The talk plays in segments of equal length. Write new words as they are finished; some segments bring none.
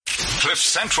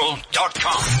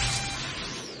CliffCentral.com.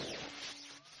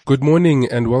 Good morning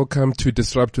and welcome to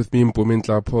Disrupt with me, Mpumi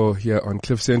Nhlapo, here on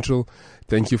Cliff Central.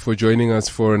 Thank you for joining us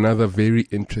for another very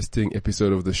interesting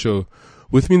episode of the show.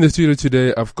 With me in the studio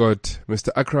today, I've got Mr.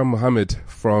 Akram Mohammed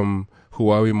from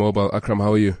Huawei Mobile. Akram,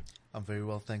 how are you? I'm very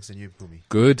well, thanks, and you, Mpumi?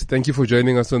 Good. Thank you for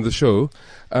joining us on the show.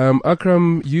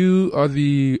 Akram, you are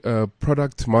the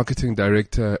product marketing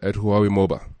director at Huawei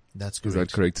Mobile. That's correct. Is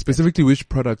that correct? Specifically, which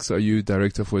products are you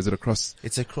director for? Is it across?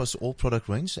 It's across all product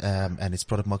range, and it's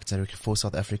product marketing director for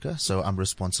South Africa. So I'm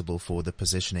responsible for the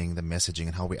positioning, the messaging,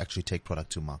 and how we actually take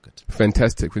product to market.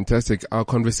 Fantastic, fantastic. Our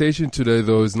conversation today,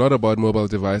 though, is not about mobile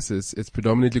devices. It's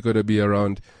predominantly going to be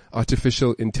around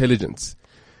artificial intelligence.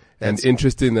 And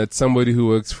interesting that somebody who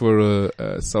works for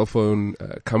a cell phone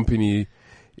company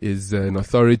is an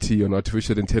authority on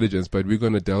artificial intelligence, but we're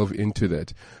going to delve into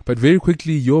that. But very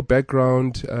quickly, your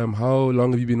background, how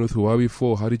long have you been with Huawei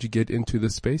for? How did you get into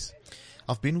this space?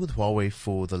 I've been with Huawei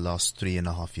for the last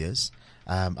 3.5 years.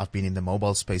 I've been in the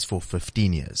mobile space for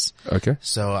 15 years. Okay.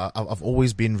 So I've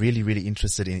always been really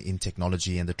interested in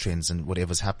technology and the trends and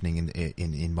whatever's happening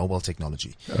in mobile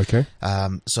technology. Okay.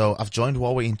 So I've joined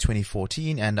Huawei in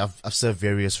 2014 and I've served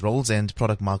various roles, and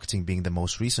product marketing being the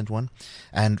most recent one.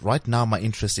 And right now my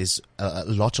interest is a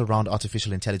lot around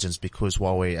artificial intelligence because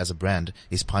Huawei as a brand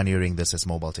is pioneering this as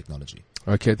mobile technology.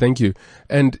 Okay, thank you.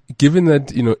 And given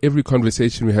that, every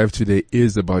conversation we have today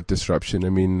is about disruption. I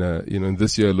mean, in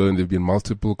this year alone, there have been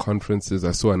multiple conferences.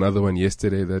 I saw another one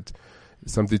yesterday that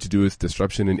something to do with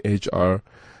disruption in HR.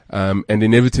 And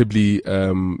inevitably,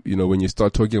 when you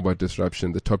start talking about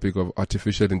disruption, the topic of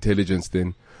artificial intelligence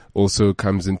then also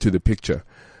comes into the picture.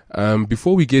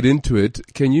 Before we get into it,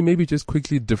 can you maybe just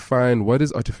quickly define what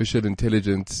is artificial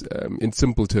intelligence in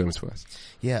simple terms for us?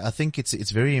 Yeah, I think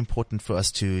it's very important for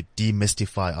us to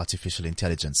demystify artificial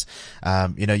intelligence.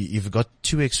 You've got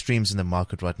two extremes in the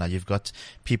market right now. You've got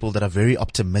people that are very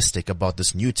optimistic about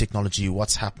this new technology.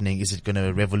 What's happening? Is it going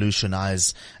to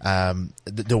revolutionize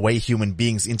the way human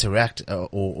beings interact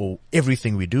or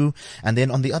everything we do? And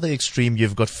then on the other extreme,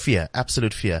 you've got fear,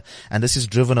 absolute fear. And this is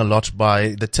driven a lot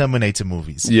by the Terminator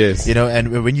movies. Yes.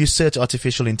 And when you search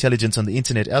artificial intelligence on the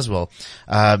internet as well,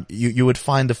 you would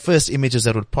find the first images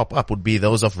that would pop up would be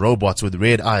those of robots with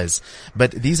red eyes.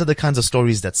 But these are the kinds of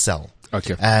stories that sell.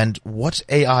 Okay. And what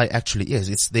AI actually is,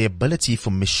 it's the ability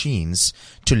for machines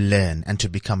to learn and to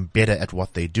become better at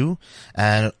what they do,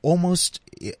 and almost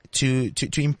to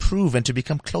improve and to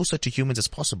become closer to humans as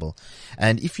possible.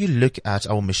 And if you look at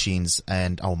our machines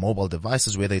and our mobile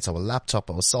devices, whether it's our laptop,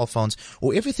 our cell phones,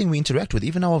 or everything we interact with,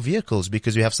 even our vehicles,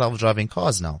 because we have self-driving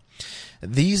cars now,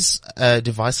 these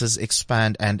devices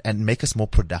expand and make us more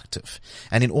productive.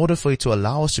 And in order for it to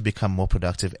allow us to become more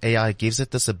productive, AI gives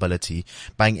it this ability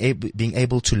by being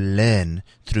able to learn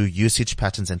through usage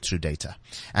patterns and through data.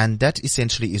 And that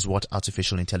essentially is what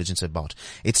artificial intelligence is about.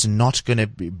 It's not going to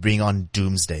bring on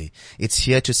doomsday. It's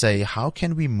here to say, how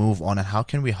can we move on and how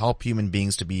can we help human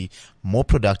beings to be more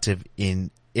productive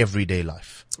in everyday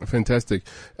life? Fantastic.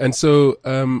 And so,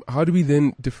 how do we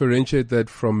then differentiate that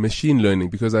from machine learning?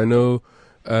 Because I know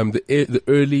the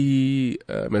early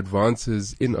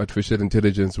advances in artificial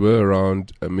intelligence were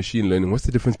around machine learning. What's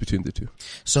the difference between the two?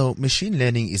 So machine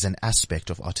learning is an aspect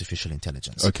of artificial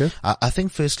intelligence. Okay. I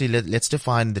think firstly, let's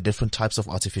define the different types of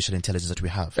artificial intelligence that we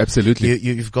have. Absolutely.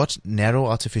 You've got narrow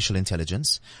artificial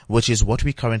intelligence, which is what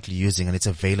we're currently using, and it's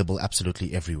available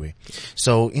absolutely everywhere.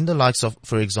 So in the likes of,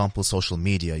 for example, social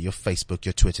media, your Facebook,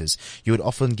 your Twitters, you would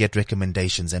often get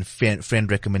recommendations and friend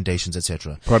recommendations,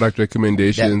 etc. Product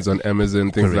recommendations on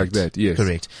Amazon, things like that. Yes.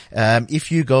 Correct.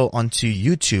 If you go onto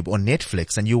YouTube or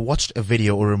Netflix and you watched a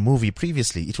video or a movie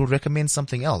previously, it will recommend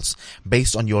something else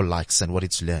based on your likes and what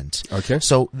it's learned. Okay.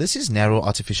 So this is narrow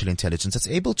artificial intelligence. It's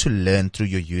able to learn through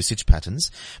your usage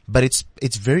patterns, but it's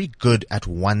very good at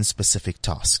one specific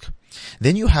task.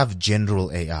 Then you have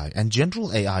general AI, and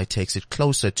general AI takes it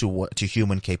closer to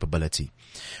human capability,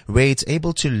 where it's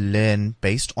able to learn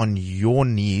based on your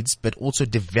needs, but also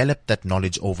develop that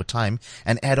knowledge over time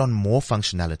and add on more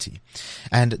functionality.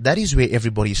 And that is where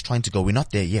everybody is trying to go. We're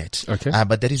not there yet, okay.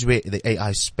 But that is where the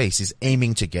AI space is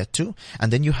aiming to get to.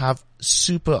 And then you have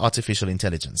super artificial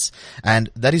intelligence. And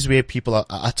that is where people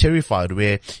are terrified,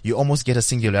 where you almost get a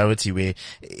singularity where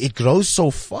it grows so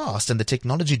fast and the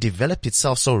technology developed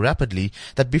itself so rapidly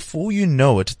that before you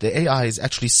know it, the AI is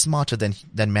actually smarter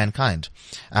than mankind.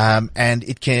 And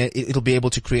it'll be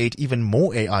able to create even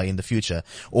more AI in the future,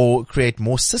 or create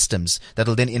more systems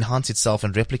that'll then enhance itself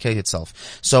and replicate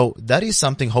itself. So that is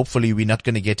something hopefully we're not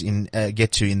going to get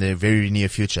to in the very near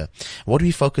future. What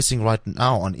we're focusing right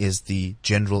now on is the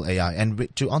general AI. AI.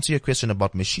 And to answer your question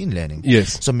about machine learning.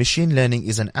 Yes. So machine learning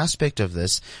is an aspect of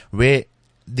this where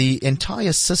the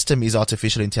entire system is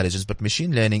artificial intelligence, but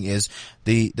machine learning is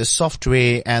the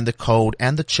software and the code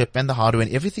and the chip and the hardware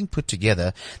and everything put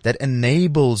together that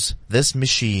enables this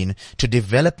machine to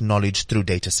develop knowledge through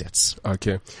data sets.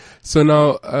 Okay. So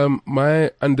now,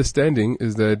 my understanding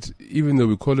is that even though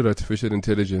we call it artificial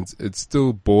intelligence, it's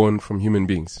still born from human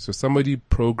beings. So somebody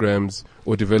programs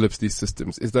or develops these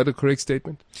systems. Is that a correct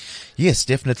statement? Yes,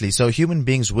 definitely. So human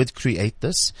beings would create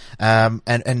this.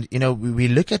 And we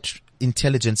look at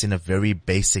intelligence in a very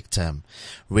basic term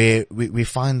where we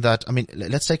find that, I mean,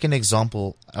 let's take an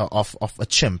example of a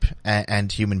chimp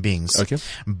and human beings. Okay.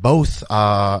 Both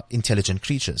are intelligent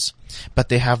creatures, but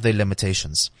they have their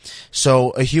limitations. So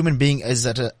a human being is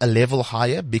at a level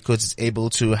higher because it's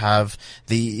able to have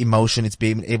the emotion. It's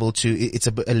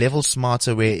a level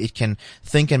smarter where it can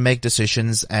think and make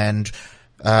decisions and,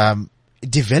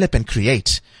 develop and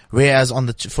create. Whereas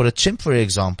for a chimp, for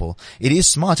example, it is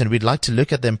smart and we'd like to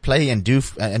look at them play and do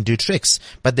tricks,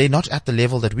 but they're not at the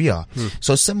level that we are.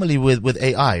 So similarly with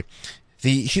AI,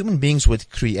 the human beings would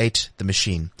create the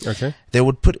machine. Okay. They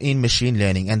would put in machine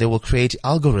learning and they will create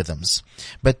algorithms,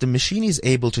 but the machine is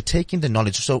able to take in the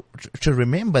knowledge. So to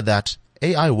remember that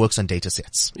AI works on data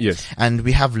sets. Yes. And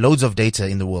we have loads of data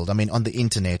in the world. I mean, on the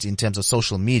internet, in terms of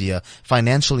social media,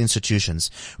 financial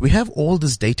institutions. We have all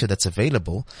this data that's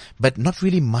available, but not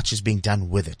really much is being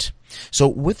done with it. So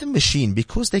with the machine,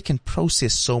 because they can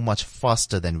process so much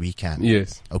faster than we can.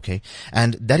 Yes. Okay.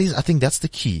 And I think that's the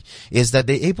key, is that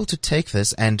they're able to take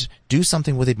this and do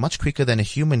something with it much quicker than a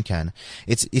human can.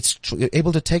 It's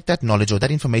able to take that knowledge or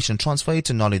that information, transfer it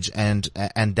to knowledge, and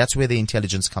that's where the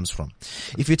intelligence comes from.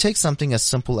 If you take something as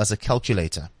simple as a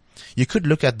calculator, you could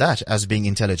look at that as being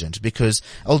intelligent because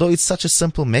although it's such a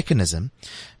simple mechanism,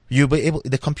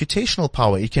 the computational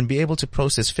power, it can be able to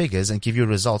process figures and give you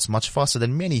results much faster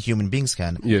than many human beings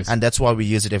can. Yes. And that's why we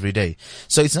use it every day.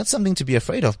 So it's not something to be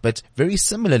afraid of, but very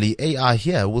similarly, AI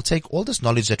here will take all this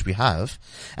knowledge that we have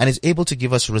and is able to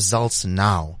give us results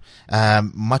now,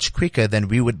 much quicker than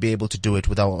we would be able to do it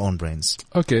with our own brains.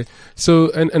 Okay.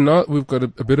 So, and now we've got a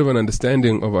bit of an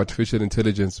understanding of artificial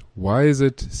intelligence. Why is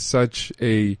it such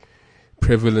a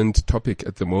prevalent topic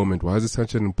at the moment? Why is it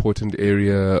such an important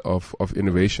area of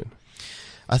innovation?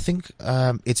 I think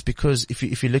it's because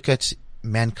if you look at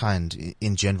mankind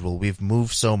in general, we've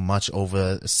moved so much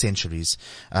over centuries.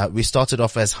 We started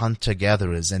off as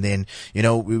hunter-gatherers, and then,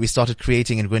 we started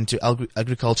creating and going to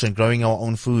agriculture and growing our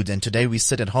own food. And today we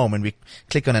sit at home and we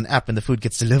click on an app and the food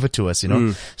gets delivered to us,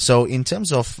 So in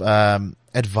terms of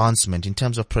advancement, in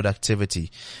terms of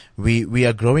productivity, we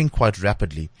are growing quite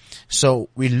rapidly. So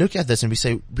we look at this and we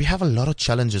say, we have a lot of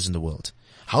challenges in the world.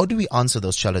 How do we answer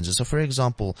those challenges? So, for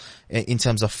example, in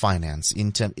terms of finance,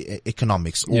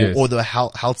 economics, or the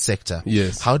health sector,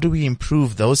 yes. How do we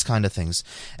improve those kind of things?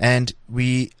 And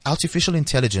artificial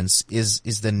intelligence is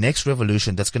the next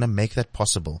revolution that's going to make that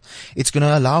possible. It's going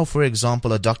to allow, for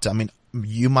example, a doctor. I mean,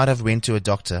 you might have went to a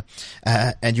doctor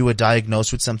and you were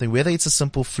diagnosed with something, whether it's a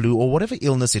simple flu or whatever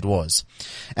illness it was.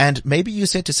 And maybe you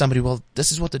said to somebody, well,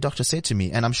 this is what the doctor said to me.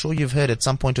 And I'm sure you've heard at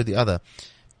some point or the other,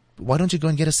 why don't you go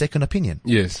and get a second opinion?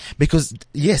 Yes. Because,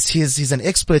 yes, he's an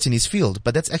expert in his field,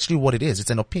 but that's actually what it is.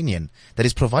 It's an opinion that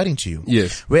he's providing to you.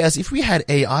 Yes. Whereas if we had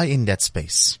AI in that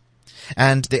space,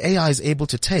 and the AI is able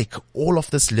to take all of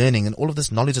this learning and all of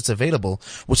this knowledge that's available,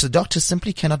 which the doctor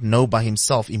simply cannot know by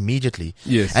himself immediately.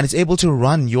 Yes. And it's able to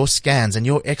run your scans and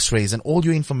your x-rays and all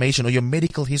your information or your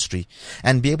medical history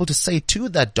and be able to say to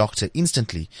that doctor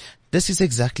instantly, this is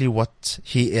exactly what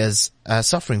he is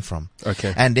suffering from.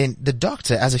 Okay. And then the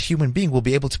doctor, as a human being, will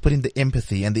be able to put in the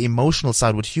empathy and the emotional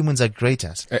side, what humans are great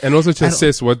at. And also to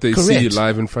assess what they see correct.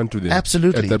 live in front of them.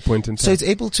 Absolutely. At that point in time. So it's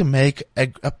able to make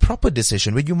a proper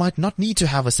decision where you might not need to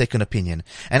have a second opinion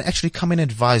and actually come and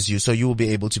advise you, so you will be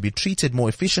able to be treated more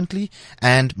efficiently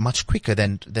and much quicker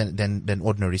than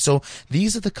ordinary. So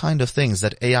these are the kind of things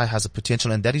that AI has a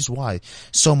potential, and that is why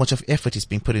so much of effort is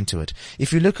being put into it.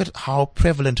 If you look at how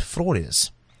prevalent fraud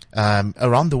is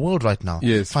around the world right now.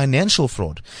 Yes. Financial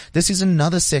fraud. This is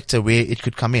another sector where it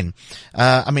could come in.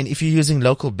 I mean, if you're using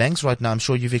local banks right now, I'm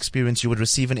sure you've experienced, you would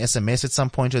receive an SMS at some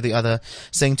point or the other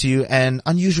saying to you an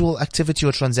unusual activity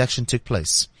or transaction took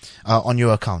place on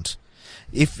your account.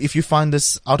 If you find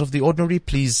this out of the ordinary,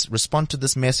 please respond to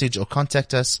this message or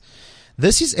contact us.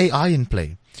 This is AI in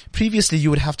play. Previously,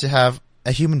 you would have to have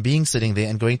a human being sitting there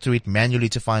and going through it manually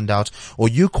to find out, or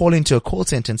you call into a call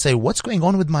center and say, what's going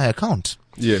on with my account?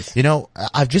 Yes.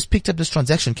 I've just picked up this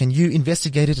transaction. Can you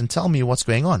investigate it and tell me what's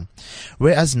going on?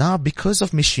 Whereas now, because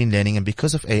of machine learning and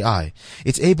because of AI,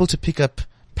 it's able to pick up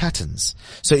patterns.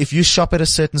 So if you shop at a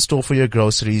certain store for your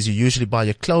groceries, you usually buy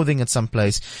your clothing at some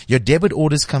place, your debit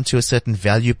orders come to a certain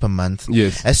value per month.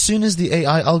 Yes. As soon as the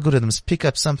AI algorithms pick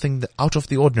up something out of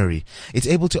the ordinary, it's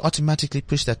able to automatically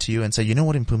push that to you and say, you know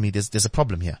what, Mpumi, there's a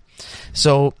problem here.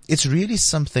 So it's really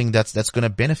something that's going to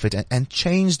benefit and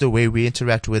change the way we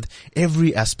interact with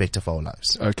every aspect of our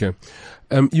lives. Okay.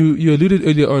 You alluded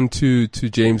earlier on to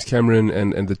James Cameron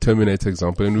and the Terminator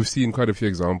example, and we've seen quite a few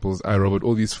examples, iRobot,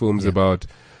 all these films about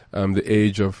the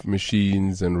age of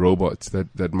machines and robots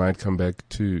that might come back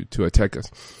to attack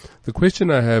us. The question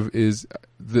I have is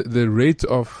the rate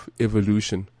of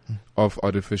evolution of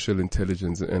artificial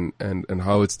intelligence and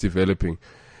how it's developing.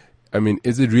 I mean,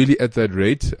 is it really at that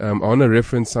rate? I want to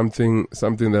reference something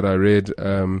that I read,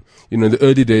 in the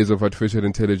early days of artificial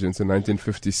intelligence in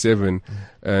 1957,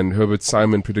 and Herbert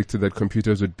Simon predicted that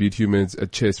computers would beat humans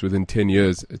at chess within 10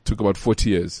 years. It took about 40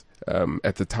 years,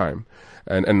 at the time.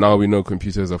 And now we know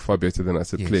computers are far better than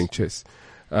us at playing chess.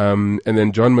 And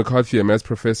then John McCarthy, a maths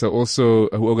professor also,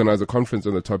 who organized a conference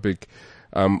on the topic,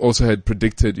 also had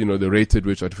predicted, the rate at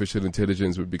which artificial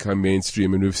intelligence would become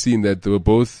mainstream. And we've seen that they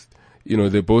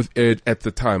both aired at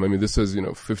the time. I mean, this was,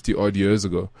 50 odd years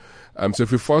ago. So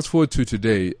if we fast forward to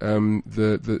today,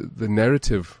 the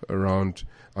narrative around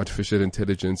artificial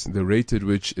intelligence, the rate at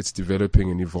which it's developing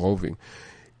and evolving,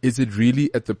 is it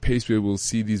really at the pace where we'll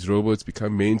see these robots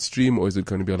become mainstream, or is it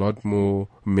going to be a lot more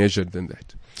measured than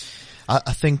that?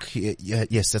 I think,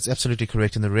 yes, that's absolutely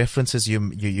correct. And the references you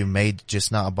made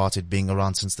just now about it being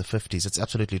around since the 50s, it's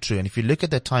absolutely true. And if you look at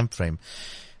that time frame,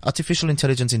 artificial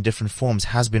intelligence in different forms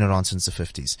has been around since the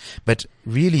 50s. But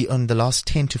really, in the last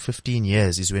 10 to 15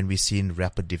 years is when we've seen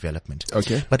rapid development.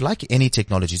 Okay. But like any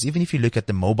technologies, even if you look at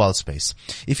the mobile space,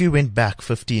 if you went back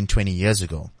 15, 20 years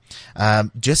ago,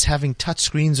 just having touch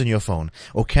screens on your phone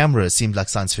or cameras seemed like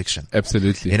science fiction.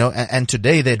 Absolutely. And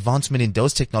today the advancement in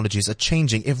those technologies are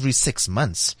changing every 6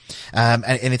 months. And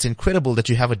it's incredible that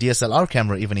you have a DSLR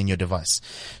camera even in your device.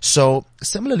 So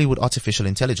similarly with artificial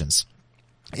intelligence,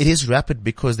 it is rapid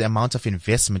because the amount of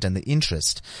investment and the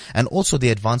interest, and also the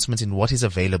advancement in what is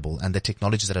available and the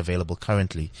technologies that are available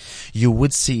currently, you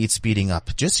would see it speeding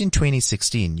up. Just in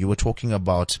 2016, you were talking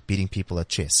about beating people at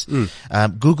chess.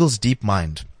 Google's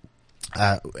DeepMind.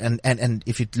 And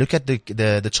if you look at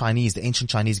the Chinese, the ancient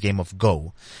Chinese game of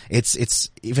Go, it's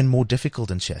even more difficult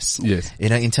than chess. Yes.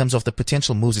 In terms of the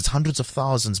potential moves, it's hundreds of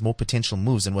thousands more potential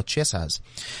moves than what chess has.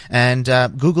 And,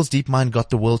 Google's DeepMind got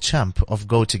the world champ of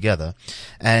Go together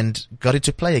and got it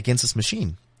to play against this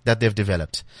machine that they've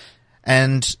developed.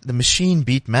 And the machine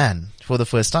beat man for the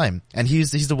first time. And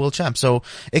he's the world champ. So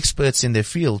experts in their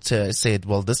field said,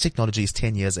 well, this technology is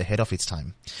 10 years ahead of its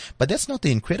time. But that's not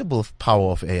the incredible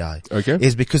power of AI. Okay.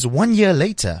 Is because 1 year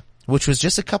later, which was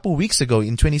just a couple weeks ago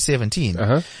in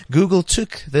 2017, Google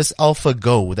took this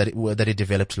AlphaGo that it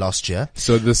developed last year.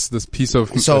 So this piece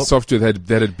of software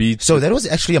that had beat. So that was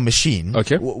actually a machine,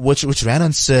 which ran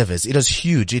on servers. It was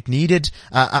huge. It needed,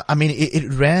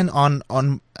 it ran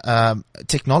on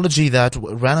technology that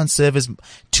ran on servers,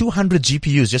 200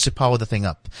 GPUs just to power the thing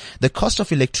up. The cost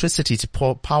of electricity to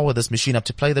power this machine up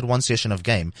to play that one session of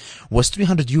game was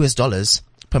 $300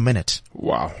 per minute.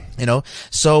 Wow.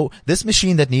 So this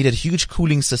machine that needed huge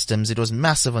cooling systems, it was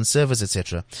massive on servers,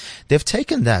 etc. They've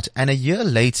taken that, and a year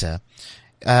later,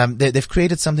 they've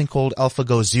created something called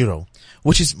AlphaGo Zero,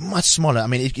 which is much smaller. I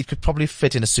mean, it could probably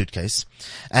fit in a suitcase.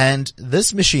 And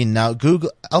this machine now,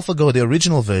 AlphaGo, the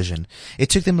original version,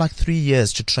 it took them like 3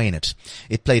 years to train it.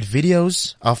 It played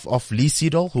videos of Lee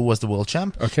Sedol, who was the world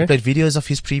champ. Okay. It played videos of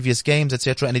his previous games,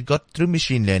 etc. And it got through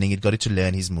machine learning, it got it to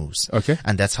learn his moves. Okay.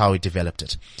 And that's how it developed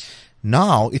it.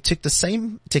 Now, it took the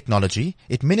same technology,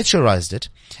 it miniaturized it,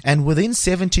 and within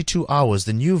 72 hours,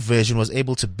 the new version was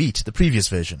able to beat the previous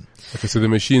version. Okay, so the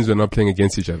machines were not playing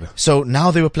against each other. So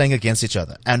now they were playing against each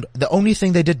other. And the only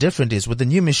thing they did different is with the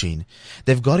new machine,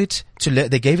 they've got it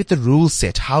they gave it the rule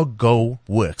set, how Go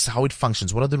works, how it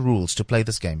functions, what are the rules to play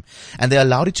this game. And they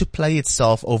allowed it to play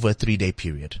itself over a 3-day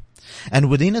period. And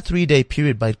within a 3-day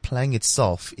period, by playing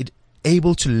itself, it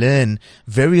able to learn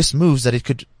various moves that it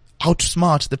could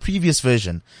outsmart the previous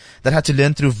version that had to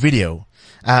learn through video,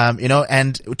 and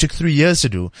it took 3 years to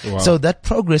do. Wow. So that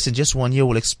progress in just 1 year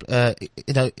will,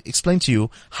 explain to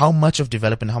you how much of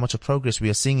development, how much of progress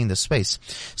we are seeing in this space.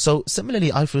 So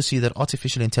similarly, I foresee that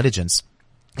artificial intelligence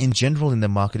in general in the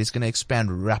market is going to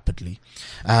expand rapidly,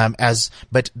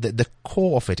 but the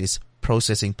core of it is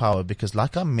processing power, because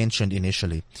like I mentioned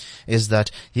initially, is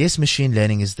that yes, machine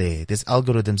learning is there. There's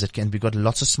algorithms that can be got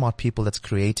lots of smart people that's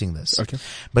creating this. Okay.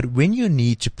 But when you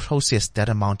need to process that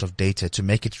amount of data to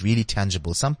make it really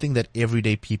tangible, something that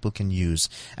everyday people can use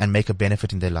and make a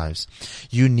benefit in their lives,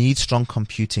 you need strong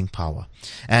computing power.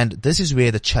 And this is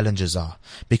where the challenges are.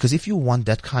 Because if you want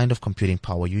that kind of computing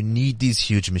power, you need these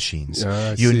huge machines.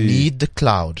 You need the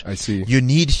cloud. I see. You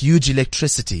need huge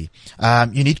electricity.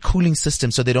 You need cooling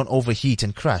systems so they don't overheat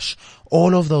and crash.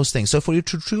 All of those things. So for you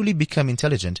to truly become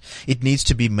intelligent, it needs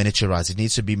to be miniaturized. It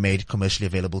needs to be made commercially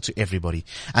available to everybody.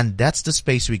 And that's the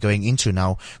space we're going into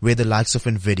now, where the likes of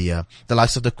NVIDIA, the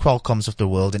likes of the Qualcomms of the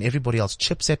world, and everybody else,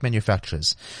 chipset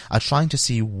manufacturers, are trying to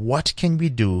see what can we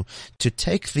do to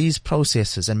take these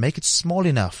processors and make it small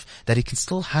enough that it can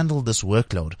still handle this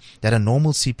workload that a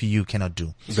normal CPU cannot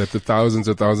do. That the thousands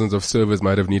of servers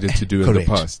might have needed to do in the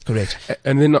past. Correct.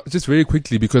 And then just very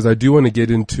quickly, because I do want to get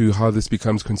into how this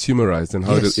becomes consumerized and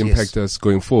how it'll impact us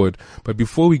going forward. But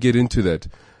before we get into that,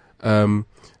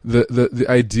 the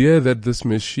idea that this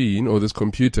machine or this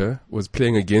computer was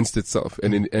playing against itself,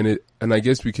 and I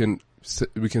guess we can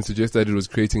suggest that it was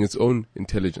creating its own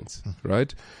intelligence,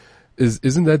 right?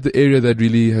 Isn't that the area that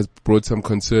really has brought some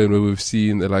concern, where we've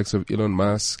seen the likes of Elon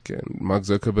Musk and Mark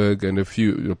Zuckerberg and a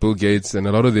few, Bill Gates, and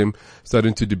a lot of them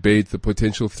starting to debate the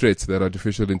potential threats that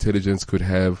artificial intelligence could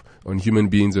have on human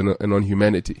beings and on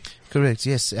humanity? Correct.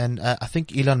 Yes. And I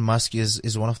think Elon Musk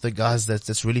is one of the guys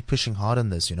that's really pushing hard on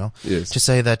this, Yes. to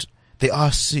say that there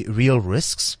are real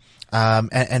risks.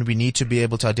 And we need to be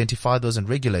able to identify those and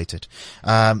regulate it.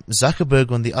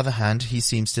 Zuckerberg, on the other hand, he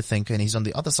seems to think, and he's on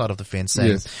the other side of the fence,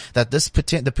 saying that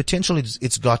the potential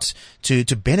it's got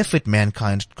to benefit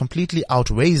mankind completely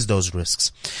outweighs those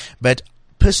risks. But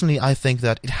personally, I think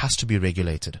that it has to be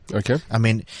regulated. Okay. I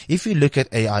mean, if you look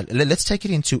at AI, let's take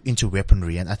it into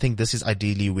weaponry, and I think this is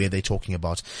ideally where they're talking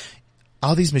about.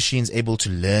 Are these machines able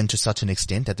to learn to such an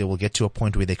extent that they will get to a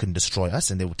point where they can destroy us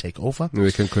and they will take over? And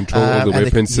they can control all the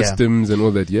weapon systems and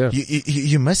all that,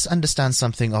 You must understand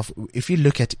something of, if you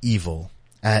look at evil,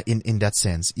 in that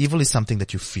sense, evil is something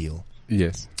that you feel.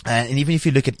 Yes. And even if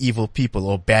you look at evil people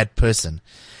or bad person,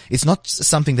 it's not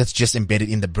something that's just embedded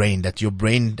in the brain, that your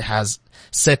brain has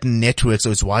certain networks,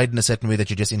 or it's wired in a certain way that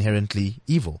you're just inherently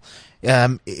evil.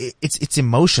 It's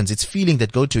emotions, it's feeling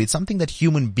that go to it. It's something that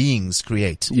human beings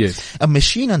create. Yes. A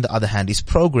machine, on the other hand, is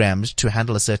programmed to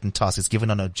handle a certain task. It's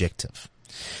given an objective.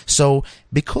 So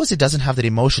because it doesn't have that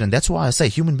emotion, and that's why I say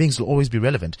human beings will always be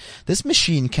relevant, this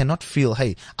machine cannot feel,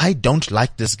 hey, I don't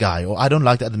like this guy, or I don't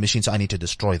like the other machine, so I need to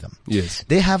destroy them. Yes.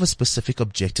 They have a specific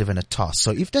objective and a task.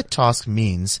 So if that task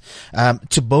means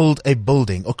to build a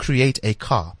building or create a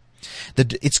car,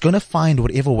 that it's going to find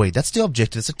whatever way. That's the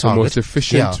objective. It's a target. The most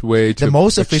efficient way to the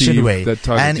most efficient way. That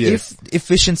target, and if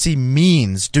efficiency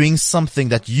means doing something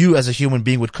that you as a human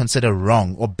being would consider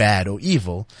wrong or bad or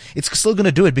evil, it's still going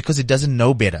to do it because it doesn't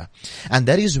know better. And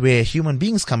that is where human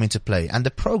beings come into play, and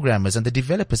the programmers and the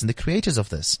developers and the creators of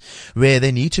this, where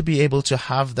they need to be able to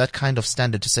have that kind of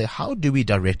standard to say, how do we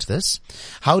direct this?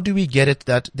 How do we get it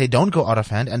that they don't go out of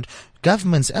hand? And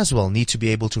governments as well need to be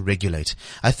able to regulate.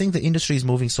 I think the industry is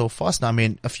moving so fast now. I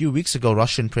mean, a few weeks ago,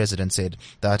 Russian president said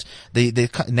that the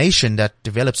nation that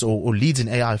develops or leads in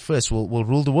AI first will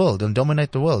rule the world and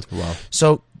dominate the world. Wow.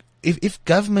 So if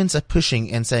governments are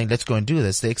pushing and saying, let's go and do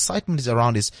this, the excitement is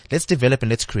around is, let's develop and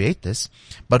let's create this,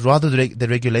 but rather the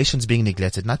regulations being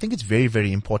neglected. And I think it's very,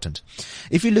 very important.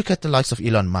 If you look at the likes of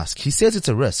Elon Musk, he says it's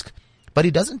a risk, but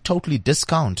he doesn't totally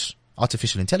discount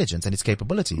artificial intelligence and its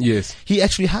capability. Yes. He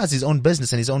actually has his own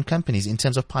business and his own companies in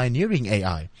terms of pioneering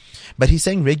AI. But he's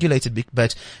saying regulated,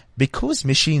 but because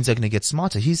machines are going to get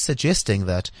smarter, he's suggesting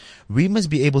that we must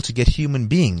be able to get human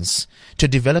beings to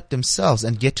develop themselves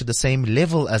and get to the same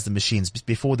level as the machines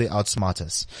before they outsmart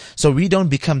us. So we don't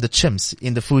become the chimps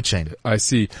in the food chain. I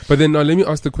see. But then now let me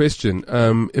ask the question.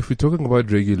 If we're talking about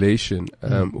regulation,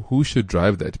 who should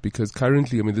drive that? Because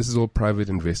currently, I mean, this is all private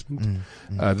investment.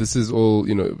 This is all,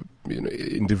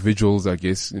 individuals, I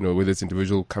guess, whether it's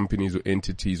individual companies or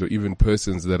entities or even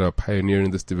persons that are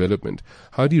pioneering this development.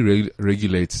 How do you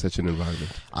regulate such an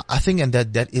environment? I think, and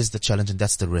that is the challenge, and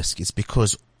that's the risk. It's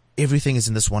because everything is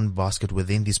in this one basket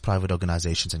within these private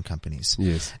organizations and companies.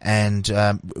 Yes. And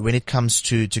when it comes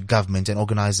to government and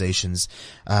organizations,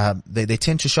 they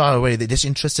tend to shy away. They're just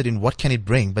interested in what can it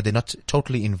bring, but they're not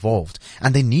totally involved.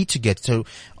 And they need to get so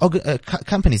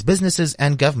companies, businesses,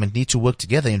 and government need to work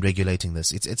together in regulating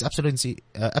this. It's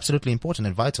absolutely important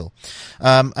and vital.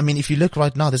 I mean, if you look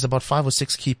right now, there's about 5 or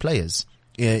 6 key players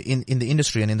in the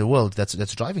industry and in the world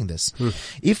that's driving this.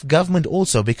 If government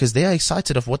also, because they are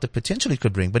excited of what the potential it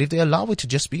could bring, but if they allow it to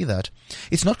just be that,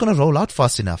 it's not going to roll out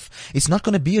fast enough. It's not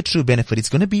going to be a true benefit. It's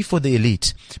going to be for the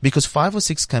elite, because 5 or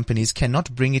 6 companies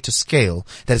cannot bring it to scale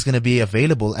that is going to be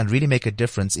available and really make a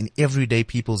difference in everyday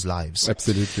people's lives.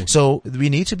 Absolutely. So we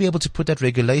need to be able to put that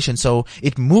regulation so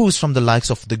it moves from the likes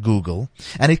of the Google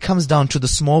and it comes down to the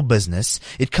small business.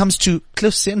 It comes to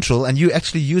Cliff Central and you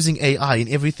actually using AI in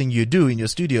everything you do in your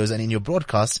studios and in your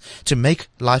broadcasts to make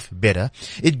life better.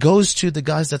 It goes to the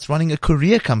guys that's running a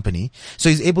courier company, so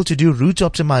he's able to do route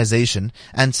optimization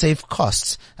and save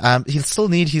costs. He'll still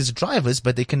need his drivers,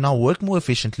 but they can now work more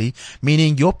efficiently,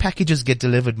 meaning your packages get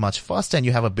delivered much faster and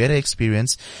you have a better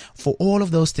experience. For all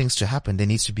of those things to happen, there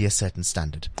needs to be a certain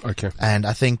standard. Okay. And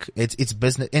I think it's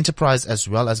business, enterprise as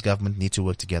well as government need to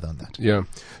work together on that. Yeah.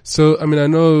 So, I mean, I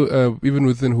know, even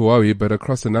within Huawei, but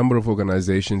across a number of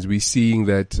organizations, we're seeing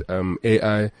that,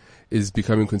 AI is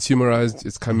becoming consumerized.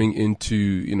 It's coming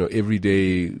into,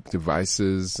 everyday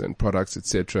devices and products,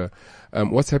 etc.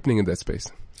 What's happening in that space?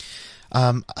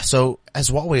 So as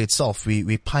Huawei itself,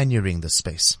 we're pioneering this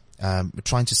space. We're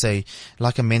trying to say,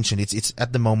 like I mentioned, it's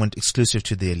at the moment exclusive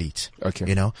to the elite.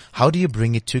 Okay. How do you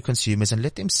bring it to consumers and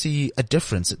let them see a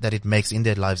difference that it makes in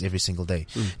their lives every single day?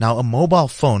 Now, a mobile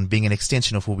phone being an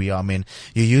extension of who we are, I mean,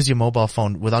 you use your mobile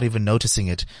phone without even noticing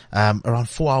it, around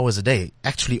 4 hours a day,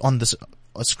 actually on this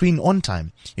screen on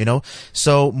time,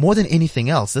 So more than anything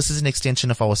else, this is an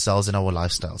extension of ourselves and our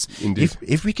lifestyles. Indeed.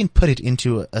 If we can put it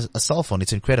into a cell phone,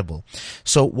 it's incredible.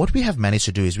 So what we have managed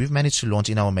to do is we've managed to launch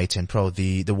in our Mate 10 Pro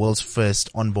the world's first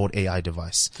onboard AI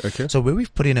device. Okay. So where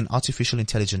we've put in an artificial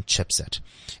intelligence chipset.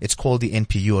 It's called the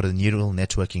NPU, or the Neural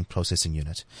Networking Processing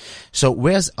Unit. So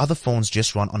whereas other phones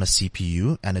just run on a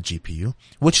CPU and a GPU,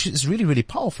 which is really, really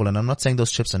powerful, and I'm not saying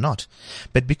those chips are not,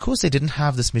 but because they didn't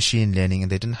have this machine learning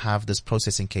and they didn't have this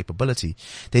processing capability,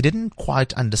 they didn't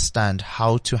quite understand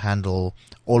how to handle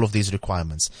all of these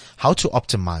requirements, how to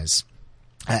optimize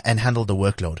and handle the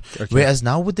workload. Okay. Whereas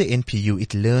now with the NPU,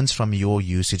 it learns from your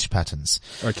usage patterns.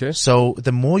 Okay. So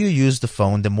the more you use the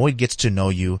phone, the more it gets to know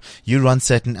you. You run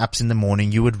certain apps in the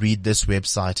morning, you would read this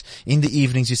website. In the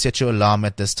evenings, you set your alarm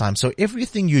at this time. So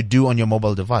everything you do on your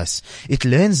mobile device, it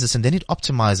learns this and then it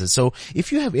optimizes. So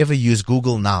if you have ever used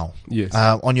Google Now, Yes.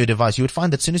 on your device, you would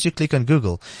find that as soon as you click on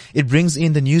Google, it brings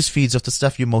in the news feeds of the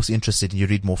stuff you're most interested in, you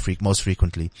read most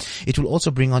frequently. It will also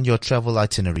bring on your travel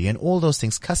itinerary and all those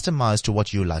things customized to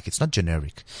what you like. It's not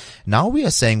generic. Now we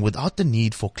are saying without the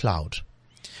need for cloud,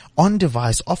 on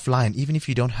device, offline, even if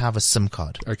you don't have a SIM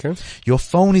card, Okay. your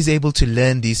phone is able to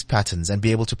learn these patterns and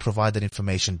be able to provide that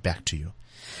information back to you.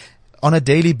 On a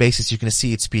daily basis, you're going to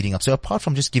see it speeding up. So apart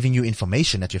from just giving you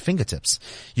information at your fingertips,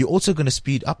 you're also going to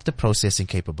speed up the processing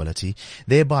capability,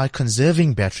 thereby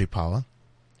conserving battery power.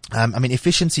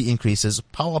 Efficiency increases,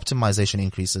 power optimization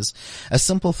increases. A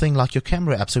simple thing like your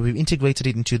camera app. So we've integrated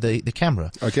it into the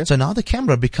camera. Okay. So now the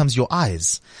camera becomes your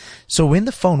eyes. So when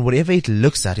the phone, whatever it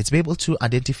looks at, it's able to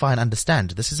identify and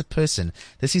understand, this is a person,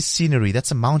 this is scenery,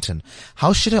 that's a mountain.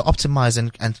 How should I optimize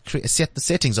and set the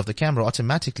settings of the camera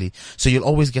automatically so you'll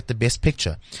always get the best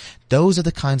picture? Those are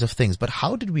the kinds of things. But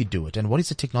how did we do it? And what is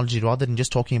the technology rather than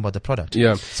just talking about the product?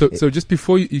 Yeah. So just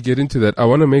before you get into that, I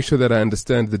want to make sure that I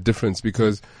understand the difference,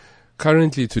 because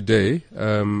currently today,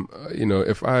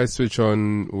 if I switch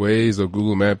on Waze or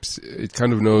Google Maps, it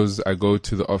kind of knows I go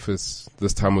to the office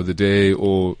this time of the day,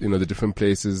 or, the different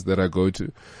places that I go to.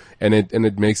 And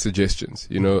it makes suggestions,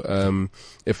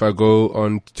 if I go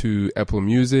on to Apple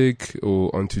Music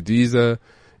or onto Deezer,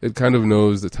 it kind of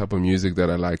knows the type of music that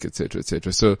I like, et cetera, et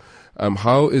cetera. So,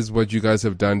 how is what you guys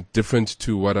have done different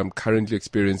to what I'm currently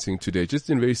experiencing today? Just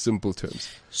in very simple terms.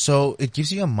 So it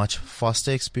gives you a much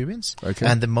faster experience. Okay.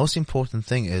 And the most important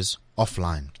thing is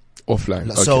offline. Offline.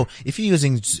 Okay. So if you're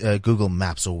using Google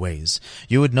Maps or Waze,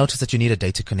 you would notice that you need a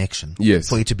data connection. Yes.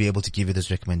 For it to be able to give you those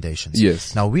recommendations.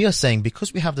 Yes. Now we are saying,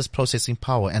 because we have this processing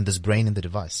power and this brain in the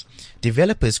device,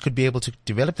 developers could be able to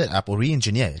develop that app or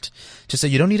re-engineer it to say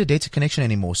you don't need a data connection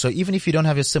anymore. So even if you don't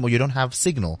have your SIM or you don't have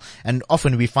signal, and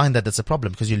often we find that that's a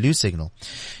problem because you lose signal,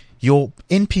 your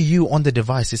NPU on the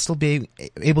device is still being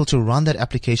able to run that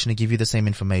application and give you the same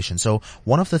information. So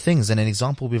one of the things, and an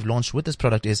example we've launched with this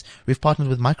product, is we've partnered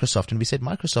with Microsoft, and we said,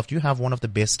 Microsoft, you have one of the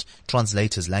best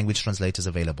translators, language translators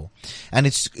available. And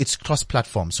it's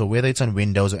cross-platform. So whether it's on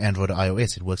Windows or Android or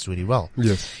iOS, it works really well.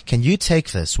 Yes. Can you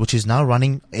take this, which is now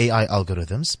running AI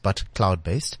algorithms, but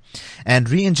cloud-based, and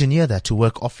re-engineer that to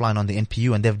work offline on the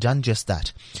NPU? And they've done just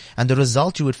that. And the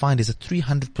result you would find is a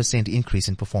 300% increase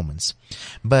in performance.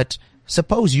 But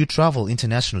suppose you travel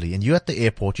internationally and you're at the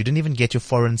airport, you didn't even get your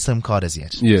foreign SIM card as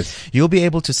yet. Yes. You'll be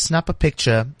able to snap a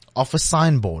picture of a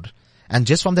signboard. And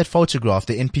just from that photograph,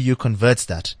 the NPU converts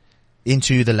that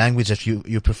into the language that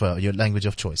you prefer, your language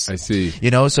of choice. I see. You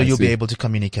know, so you'll be able to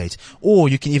communicate. Or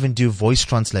you can even do voice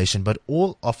translation, but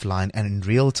all offline and in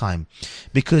real time.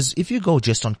 Because if you go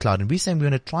just on cloud, and we're saying we're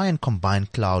going to try and combine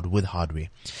cloud with hardware.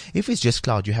 If it's just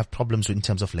cloud, you have problems in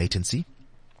terms of latency.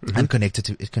 And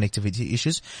connectivity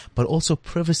issues, but also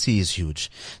privacy is huge.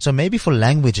 So maybe for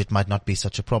language it might not be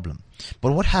such a problem.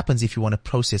 But what happens if you want to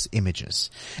process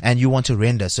images and you want to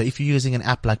render? So if you're using an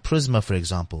app like Prisma, for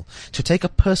example, to take a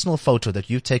personal photo that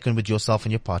you've taken with yourself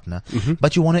and your partner,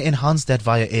 but you want to enhance that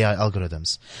via AI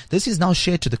algorithms. This is now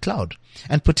shared to the cloud,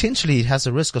 and potentially it has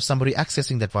a risk of somebody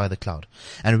accessing that via the cloud.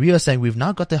 And we are saying we've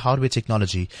now got the hardware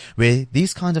technology where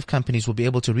these kinds of companies will be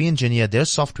able to re-engineer their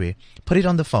software, put it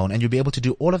on the phone, and you'll be able to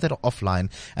do all of that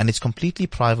offline, and it's completely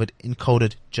private,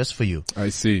 encoded just for you. I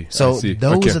see. So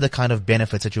those are the kind of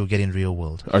benefits that you'll get in real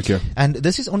world. Okay. And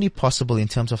this is only possible in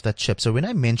terms of that chip. So when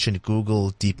I mentioned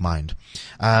Google DeepMind,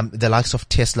 the likes of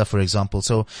Tesla, for example.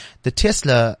 So the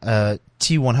Tesla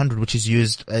T100, which is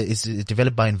is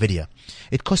developed by NVIDIA.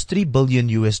 It cost $3 billion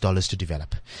to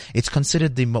develop. It's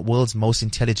considered the world's most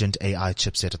intelligent AI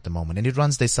chipset at the moment, and it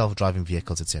runs their self-driving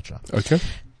vehicles, etc. Okay.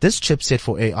 This chipset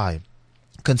for AI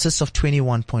consists of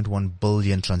 21.1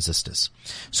 billion transistors.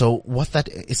 So what that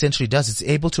essentially does, it's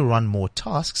able to run more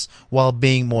tasks while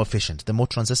being more efficient. The more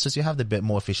transistors you have, the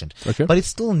more efficient. Okay. But it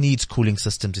still needs cooling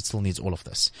systems. It still needs all of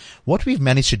this. What we've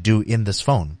managed to do in this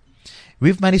phone,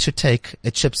 we've managed to take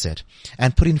a chipset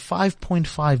and put in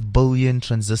 5.5 billion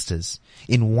transistors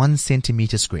in 1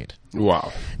 centimeter squared.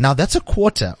 Wow. Now that's a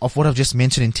quarter of what I've just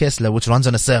mentioned in Tesla, which runs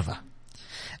on a server.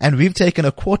 And we've taken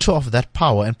a quarter of that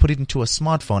power and put it into a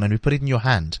smartphone, and we put it in your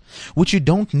hand, which you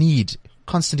don't need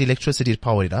constant electricity to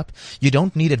power it up. You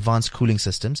don't need advanced cooling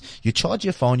systems. You charge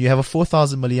your phone, you have a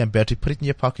 4,000 milliamp battery, put it in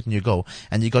your pocket and you go,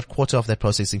 and you got quarter of that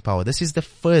processing power. This is the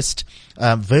first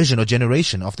version or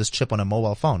generation of this chip on a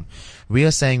mobile phone. We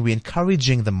are saying we're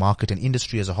encouraging the market and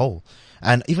industry as a whole,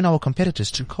 and even our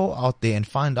competitors, to go out there and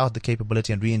find out the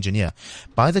capability and re-engineer.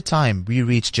 By the time we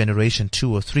reach generation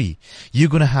 2 or 3, you're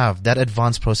going to have that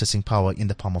advanced processing power in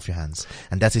the palm of your hands.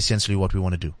 And that's essentially what we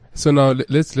want to do. So now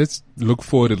let's look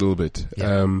forward a little bit.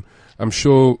 Yeah. I'm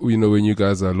sure, when you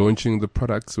guys are launching the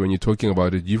products, when you're talking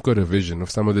about it, you've got a vision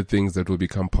of some of the things that will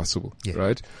become possible,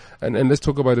 right? And let's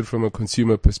talk about it from a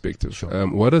consumer perspective. Sure.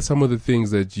 What are some of the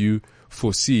things that you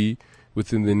foresee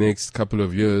within the next couple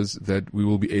of years that we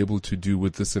will be able to do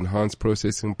with this enhanced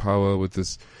processing power, with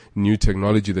this new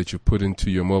technology that you've put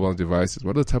into your mobile devices?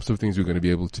 What are the types of things you're going to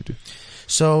be able to do?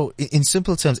 So in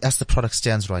simple terms, as the product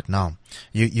stands right now,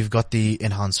 you've got the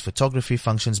enhanced photography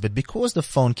functions, but because the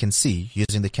phone can see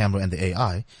using the camera and the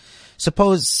AI,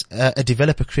 suppose a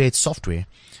developer creates software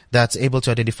that's able to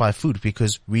identify food,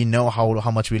 because we know how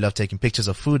much we love taking pictures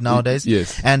of food nowadays.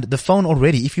 Yes. And the phone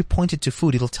already, if you point it to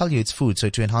food, it'll tell you it's food, so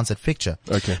to enhance that picture.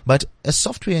 Okay. But a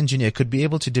software engineer could be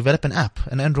able to develop an app,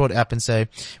 an Android app, and say,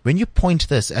 when you point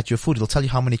this at your food, it'll tell you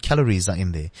how many calories are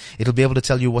in there. It'll be able to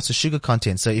tell you what's the sugar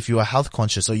content. So if you are health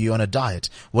conscious or you're on a diet,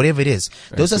 whatever it is,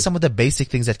 those are some of the basic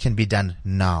things that can be done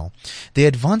now. The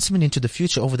advancement into the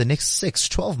future over the next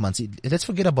 6-12 months, let's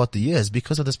forget about the years,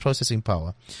 because of this processing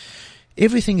power.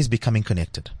 Everything is becoming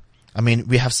connected. I mean,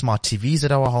 we have smart TVs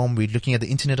at our home. We're looking at the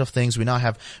Internet of Things. We now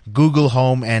have Google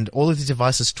Home, and all of these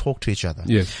devices talk to each other.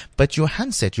 Yes. But your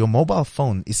handset, your mobile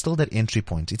phone, is still that entry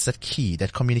point. It's that key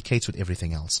that communicates with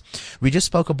everything else. We just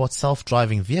spoke about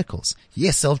self-driving vehicles.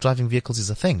 Yes, self-driving vehicles is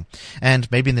a thing.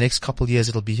 And maybe in the next couple of years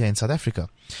it'll be here in South Africa.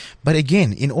 But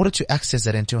again, in order to access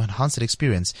that and to enhance that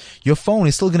experience, your phone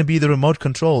is still going to be the remote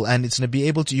control, and it's going to be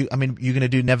able to, you're going to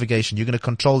do navigation. You're going to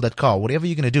control that car. Whatever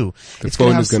you're going to do, your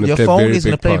phone is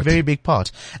going to play a very big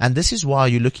part. And this is why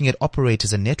you're looking at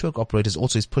operators and network operators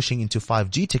also is pushing into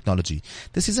 5G technology.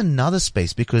 This is another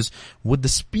space, because with the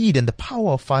speed and the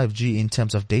power of 5G in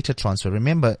terms of data transfer,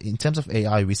 remember, in terms of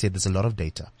AI, we said there's a lot of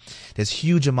data. There's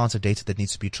huge amounts of data that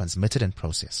needs to be transmitted and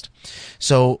processed.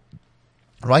 So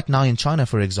right now in China,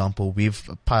 for example, we've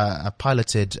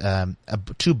piloted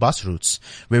 2 bus routes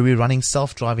where we're running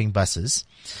self-driving buses.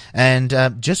 And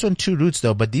just on 2 routes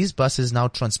though, but these buses now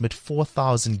transmit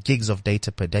 4,000 gigs of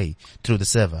data per day through the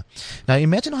server. Now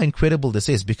imagine how incredible this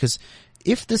is, because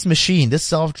if this machine, this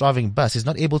self-driving bus, is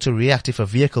not able to react if a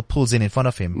vehicle pulls in front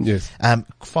of him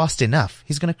fast enough,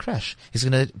 he's going to crash. He's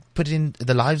going to put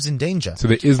the lives in danger. So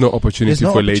there is no opportunity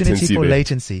for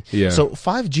latency. Yeah. So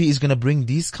 5G is going to bring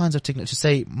these kinds of technology, to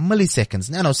say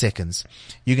milliseconds, nanoseconds.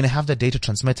 You're going to have that data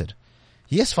transmitted.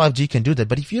 Yes, 5G can do that,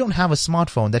 but if you don't have a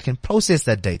smartphone that can process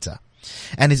that data,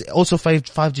 And is also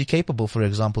 5G capable, for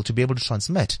example, to be able to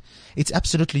transmit. It's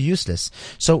absolutely useless.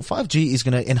 So 5G is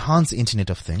going to enhance the Internet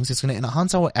of Things. It's going to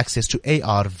enhance our access to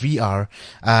AR, VR.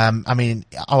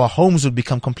 Our homes will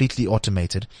become completely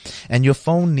automated, and your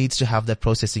phone needs to have that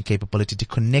processing capability to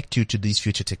connect you to these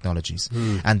future technologies.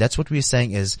 And that's what we're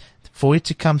saying is, for it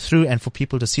to come through and for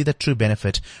people to see the true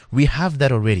benefit, we have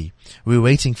that already. We're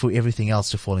waiting for everything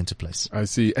else to fall into place. I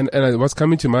see. And what's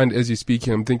coming to mind as you're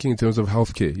speaking, I'm thinking in terms of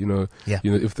healthcare.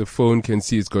 If the phone can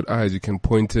see, it's got eyes, you can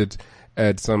point it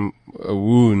at a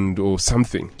wound or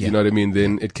something, you know what I mean?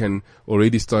 Then it can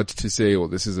already start to say, oh,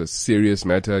 this is a serious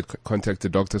matter, contact the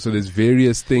doctor. So there's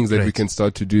various things that we can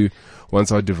start to do once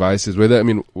our devices,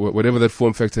 whatever that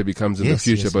form factor becomes in the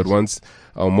future, but once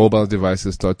our mobile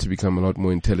devices start to become a lot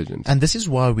more intelligent. And this is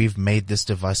why we've made this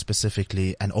device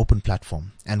specifically an open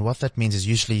platform. And what that means is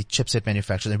usually chipset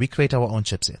manufacturers, and we create our own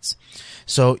chipsets.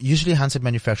 So usually handset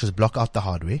manufacturers block out the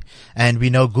hardware, and we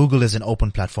know Google is an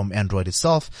open platform, Android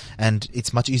itself, and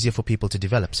it's much easier for people to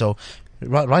develop. So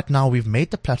right now we've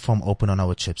made the platform open on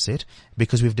our chipset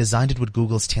because we've designed it with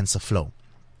Google's TensorFlow.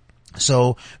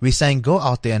 So we're saying go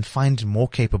out there and find more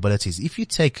capabilities. If you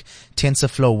take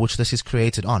TensorFlow, which this is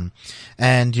created on,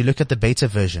 and you look at the beta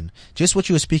version, just what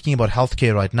you were speaking about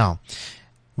healthcare right now,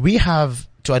 we have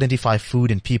to identify food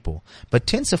and people. But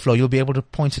TensorFlow, you'll be able to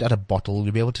point it at a bottle,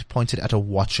 you'll be able to point it at a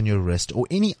watch on your wrist or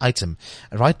any item.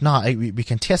 Right now, we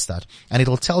can test that and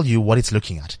it'll tell you what it's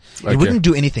looking at. Okay. It wouldn't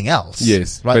do anything else.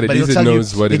 Yes, right? but at least it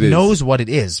knows what it is. It knows what it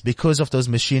is because of those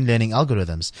machine learning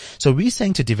algorithms. So we're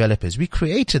saying to developers, we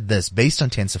created this based on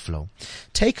TensorFlow.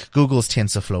 Take Google's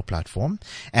TensorFlow platform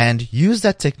and use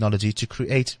that technology to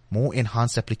create more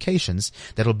enhanced applications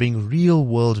that will bring real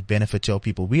world benefit to our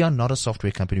people. We are not a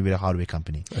software company, we're a hardware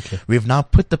company. Okay. We've now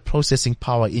put the processing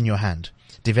power in your hand.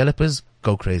 Developers,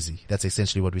 go crazy. That's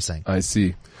essentially what we're saying. I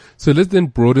see. So let's then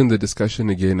broaden the discussion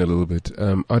again a little bit.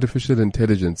 Artificial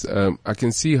intelligence. I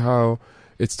can see how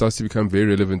it starts to become very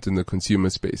relevant in the consumer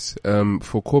space.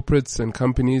 For corporates and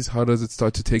companies, how does it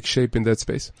start to take shape in that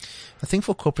space? I think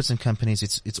for corporates and companies,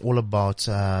 it's all about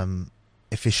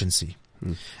efficiency.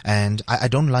 And I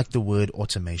don't like the word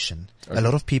automation. Okay. A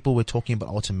lot of people were talking about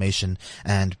automation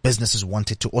and businesses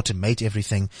wanted to automate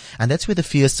everything. And that's where the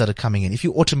fears started coming in. If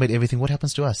you automate everything, what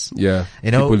happens to us? Yeah.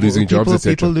 People losing jobs,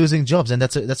 etc. People losing jobs. And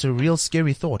that's a real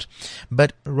scary thought.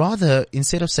 But rather,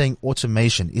 instead of saying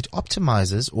automation, it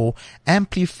optimizes or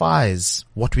amplifies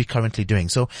what we're currently doing.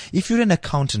 So if you're an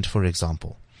accountant, for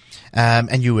example,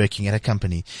 and you're working at a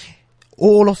company,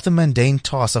 all of the mundane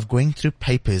tasks of going through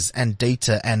papers and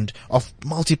data and of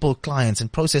multiple clients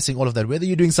and processing all of that, whether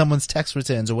you're doing someone's tax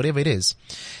returns or whatever it is,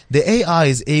 the AI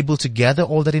is able to gather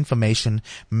all that information,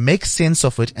 make sense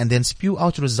of it, and then spew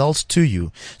out results to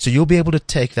you. So you'll be able to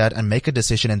take that and make a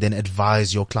decision and then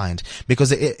advise your client, because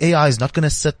the AI is not going to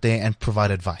sit there and provide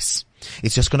advice.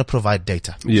 It's just going to provide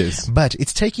data. Yes. But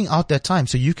it's taking out that time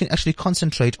so you can actually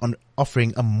concentrate on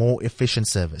offering a more efficient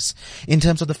service. In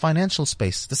terms of the financial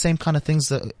space, the same kind of things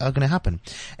that are going to happen.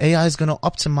 AI is going to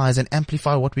optimize and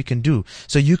amplify what we can do.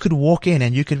 So you could walk in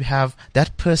and you could have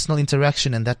that personal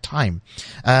interaction and that time.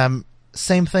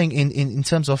 Same thing in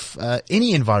terms of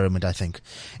any environment, I think,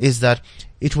 is that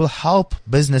it will help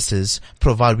businesses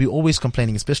provide. We're always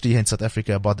complaining, especially here in South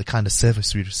Africa, about the kind of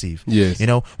service we receive. Yes.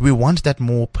 We want that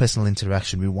more personal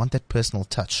interaction. We want that personal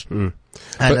touch. And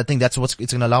I think that's what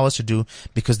it's going to allow us to do,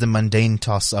 because the mundane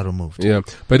tasks are removed. Yeah.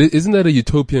 But isn't that a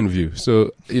utopian view?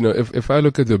 So, if I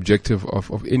look at the objective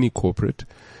of any corporate,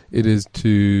 it is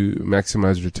to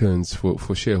maximize returns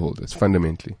for shareholders,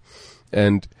 fundamentally.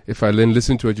 And if I then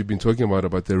listen to what you've been talking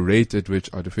about the rate at which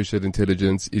artificial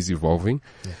intelligence is evolving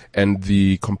and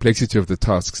the complexity of the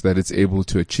tasks that it's able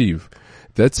to achieve,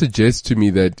 that suggests to me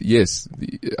that, yes,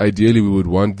 ideally we would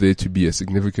want there to be a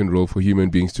significant role for human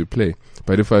beings to play.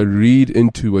 But if I read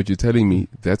into what you're telling me,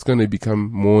 that's going to become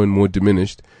more and more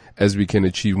diminished as we can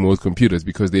achieve more computers,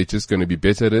 because they're just going to be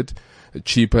better at it,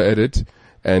 cheaper at it.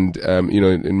 And,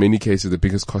 in many cases, the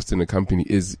biggest cost in a company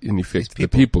is, in effect, the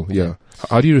people. Yeah.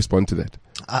 How do you respond to that?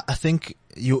 I think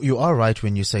you are right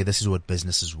when you say this is what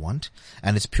businesses want,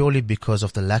 and it's purely because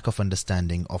of the lack of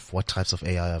understanding of what types of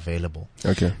AI are available.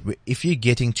 Okay. If you're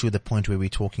getting to the point where we're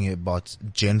talking about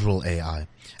general AI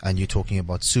and you're talking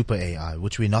about super AI,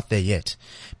 which we're not there yet,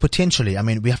 potentially,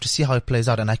 we have to see how it plays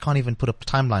out, and I can't even put a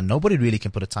timeline. Nobody really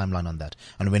can put a timeline on that,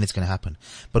 on when it's going to happen.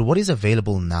 But what is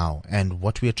available now and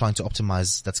what we are trying to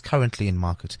optimize that's currently in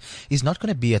market is not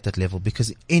going to be at that level,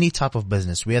 because any type of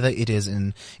business, whether it is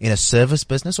in a service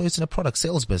business or it's in a product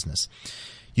sales business,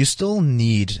 you still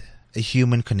need a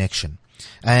human connection.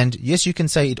 And yes, you can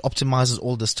say it optimizes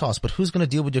all this task, but who's going to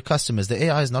deal with your customers? The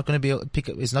AI is not going to be able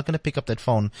to pick up that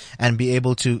phone and be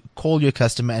able to call your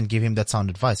customer and give him that sound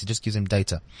advice. It just gives him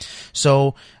data.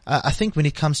 So I think when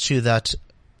it comes to that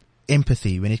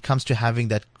empathy, when it comes to having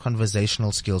that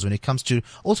conversational skills, when it comes to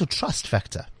also trust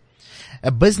factor,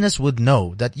 a business would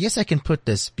know that, yes, I can put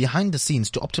this behind the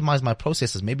scenes to optimize my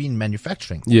processes, maybe in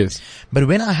manufacturing. Yes. But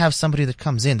when I have somebody that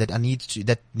comes in that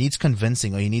needs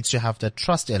convincing, or he needs to have that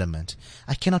trust element,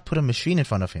 I cannot put a machine in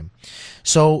front of him.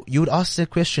 So you would ask the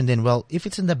question then, well, if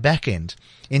it's in the back end,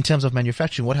 in terms of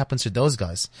manufacturing, what happens to those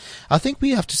guys? I think we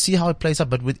have to see how it plays out,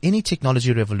 but with any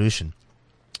technology revolution,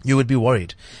 you would be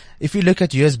worried. If you look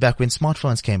at years back when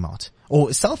smartphones came out,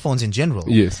 or cell phones in general,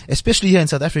 yes, especially here in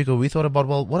South Africa, we thought about,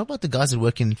 well, what about the guys that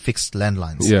work in fixed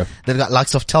landlines? Yeah. That got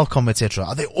likes of Telkom, etc.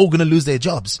 Are they all going to lose their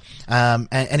jobs? And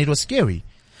it was scary.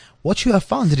 What you have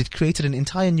found that it created an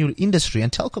entire new industry,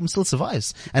 and Telkom still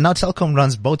survives. And now Telkom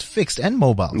runs both fixed and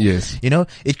mobile. Yes. You know,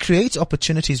 it creates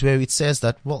opportunities where it says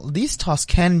that, well, these tasks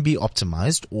can be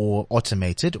optimized or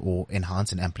automated or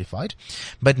enhanced and amplified.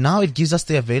 But now it gives us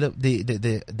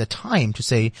the time to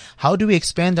say, how do we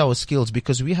expand our skills?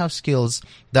 Because we have skills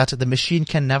that the machine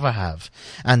can never have.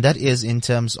 And that is in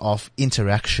terms of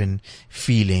interaction,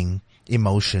 feeling,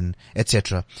 emotion,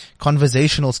 etc.,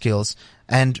 conversational skills.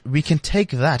 And we can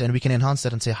take that and we can enhance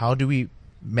that and say, how do we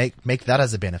make that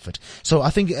as a benefit? So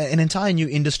I think an entire new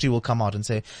industry will come out and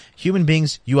say, human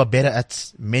beings, you are better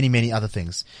at many, many other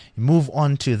things. Move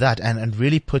on to that and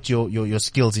really put your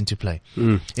skills into play.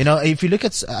 You know, if you look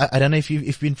at, I don't know if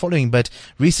you've been following, but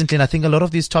recently, and I think a lot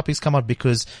of these topics come out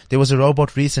because there was a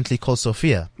robot recently called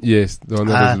Sophia. Yes. The one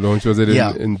that was launched, was it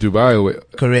in Dubai?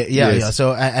 Correct. Yeah. Yes. Yeah.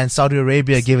 So, and Saudi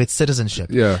Arabia gave it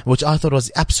citizenship. Yeah. Which I thought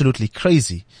was absolutely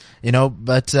crazy. You know,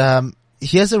 but,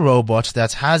 here's a robot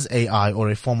that has AI or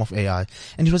a form of AI,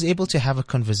 and it was able to have a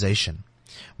conversation.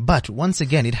 But once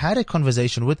again, it had a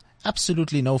conversation with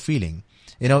absolutely no feeling.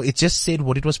 You know, it just said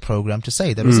what it was programmed to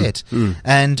say. That was it.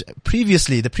 And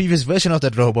previously, the previous version of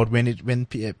that robot, when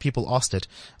people asked it,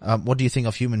 what do you think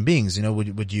of human beings? You know,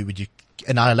 would you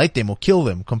annihilate them or kill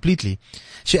them completely?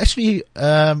 She actually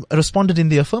responded in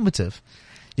the affirmative.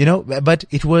 You know, but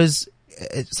it was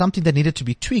something that needed to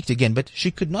be tweaked again, but she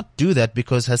could not do that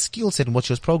because her skill set and what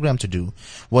she was programmed to do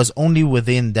was only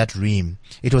within that realm.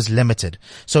 It was limited.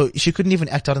 So she couldn't even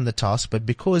act out on the task, but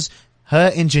because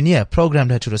her engineer programmed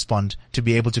her to respond to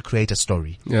be able to create a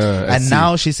story. Yeah, and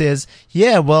now she says,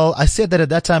 yeah, well, I said that at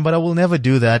that time, but I will never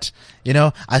do that. You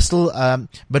know, I still,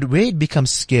 but where it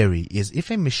becomes scary is if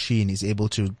a machine is able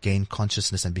to gain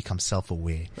consciousness and become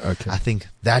self-aware. Okay. I think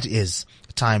that is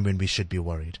a time when we should be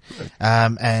worried.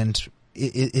 And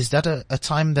is that a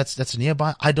time that's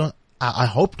nearby? I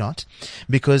hope not,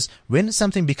 because when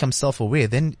something becomes self-aware,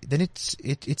 then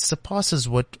it surpasses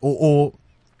what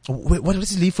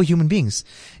does it leave for human beings?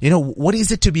 You know, what is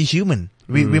it to be human?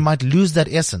 We might lose that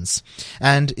essence.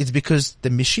 And it's because the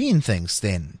machine thinks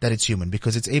then that it's human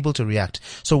because it's able to react.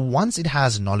 So once it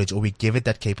has knowledge, or we give it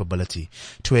that capability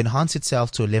to enhance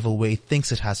itself to a level where it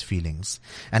thinks it has feelings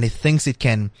and it thinks it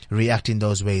can react in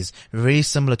those ways, very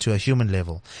similar to a human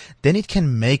level, then it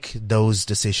can make those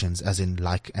decisions as in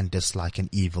like and dislike and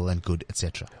evil and good,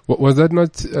 etc. Was that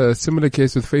not a similar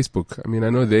case with Facebook? I mean, I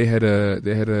know they had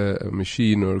a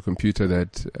machine or a computer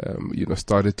that,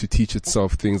 started to teach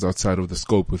itself things outside of the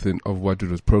scope of what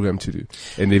it was programmed to do,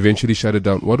 and they eventually shut it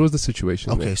down. What was the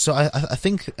situation there? So I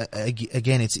think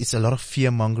again it's a lot of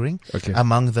fear mongering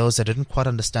among those that didn't quite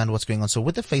understand what's going on. So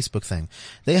with the Facebook thing,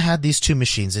 they had these two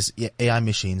machines, these AI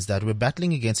machines that were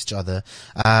battling against each other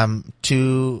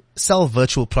to sell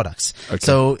virtual products.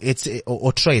 So it's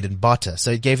or trade and barter.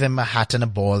 So it gave them a hat and a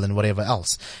ball and whatever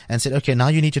else, and said, okay, now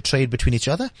you need to trade between each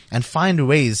other and find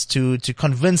ways to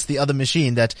convince the other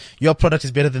machine that your product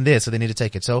is better than theirs, so they need to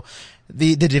take it. So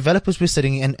the developers were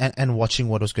sitting and watching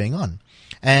what was going on.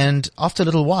 And after a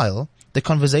little while, the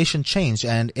conversation changed,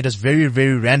 and it was very,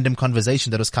 very random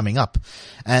conversation that was coming up.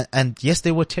 And yes,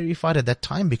 they were terrified at that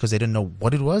time because they didn't know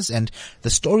what it was. And the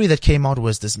story that came out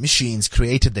was these machines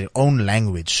created their own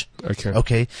language.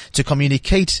 Okay. To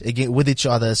communicate again with each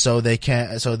other so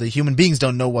the human beings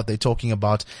don't know what they're talking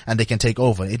about and they can take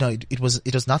over. You know, it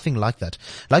was nothing like that.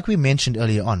 Like we mentioned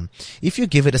earlier on, if you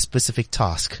give it a specific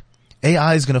task,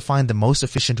 AI is going to find the most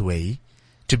efficient way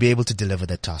to be able to deliver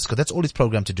that task, because that's all it's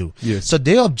programmed to do. Yes. So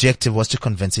their objective was to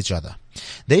convince each other.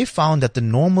 They found that the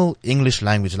normal English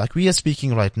language, like we are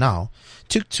speaking right now,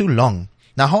 took too long.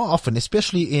 Now, how often,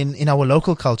 especially in our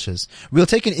local cultures, we'll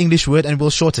take an English word and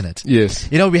we'll shorten it.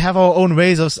 Yes. You know, we have our own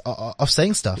ways of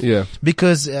saying stuff. Yeah.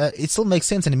 Because it still makes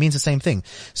sense and it means the same thing.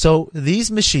 So these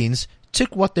machines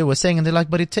took what they were saying and they're like,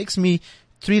 but it takes me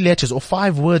 3 letters or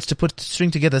 5 words to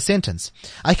string together a sentence.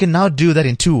 I can now do that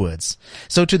in 2 words.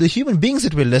 So to the human beings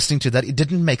that were listening to that, it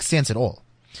didn't make sense at all.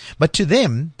 But to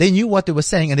them, they knew what they were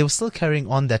saying and they were still carrying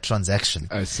on that transaction.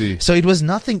 I see. So it was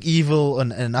nothing evil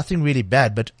and nothing really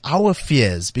bad, but our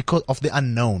fears because of the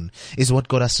unknown is what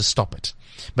got us to stop it.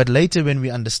 But later when we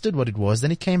understood what it was,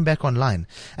 then it came back online.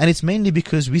 And it's mainly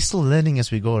because we're still learning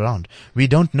as we go around. We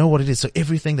don't know what it is. So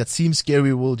everything that seems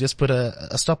scary, we'll just put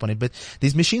a stop on it. But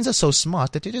these machines are so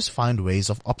smart that they just find ways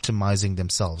of optimizing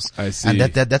themselves. I see. And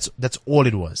that's all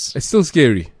it was. It's still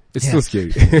scary. It's still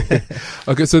scary.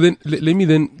 Okay, so then let me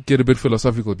then get a bit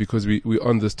philosophical because we're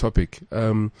on this topic.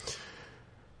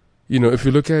 If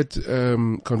you look at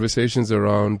conversations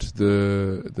around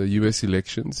the US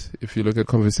elections, if you look at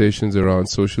conversations around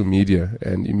social media,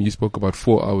 and you spoke about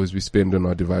 4 hours we spend on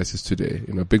our devices today,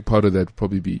 a big part of that would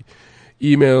probably be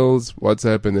emails,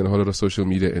 WhatsApp, and then a whole lot of social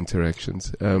media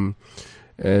interactions.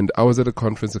 And I was at a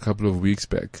conference a couple of weeks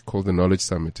back called the Knowledge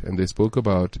Summit, and they spoke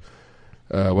about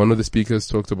one of the speakers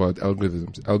talked about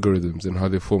algorithms and how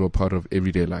they form a part of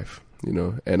everyday life,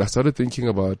 and I started thinking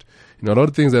about, a lot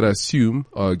of things that I assume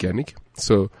are organic.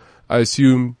 So I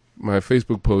assume my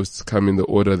Facebook posts come in the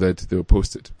order that they were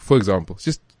posted. For example,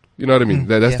 just, you know what I mean?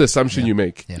 That's the assumption you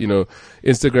make. Yeah.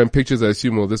 Instagram pictures, I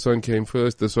assume, well, this one came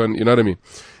first, this one, you know what I mean?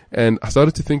 And I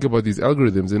started to think about these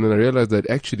algorithms, and then I realized that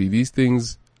actually these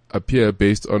things appear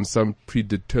based on some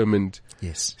predetermined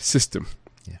system.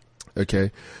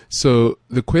 Okay. So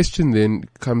the question then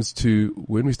comes to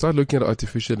when we start looking at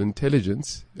artificial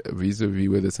intelligence, vis-a-vis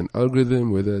whether it's an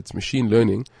algorithm, whether it's machine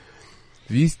learning,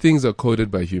 these things are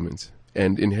coded by humans,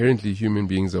 and inherently human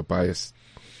beings are biased.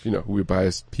 We're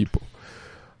biased people.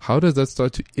 How does that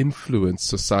start to influence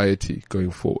society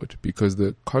going forward? Because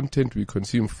the content we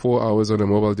consume 4 hours on a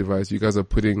mobile device, you guys are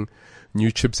putting new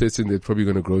chipsets in, they're probably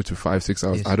going to grow to 5-6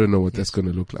 hours. Yes. I don't know what that's going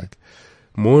to look like.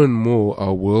 More and more,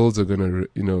 our worlds are going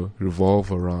to,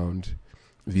 revolve around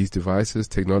these devices,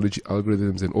 technology,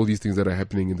 algorithms, and all these things that are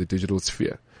happening in the digital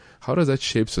sphere. How does that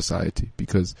shape society?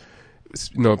 Because,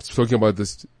 I'm talking about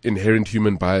this inherent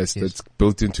human bias that's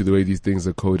built into the way these things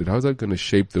are coded. How's that going to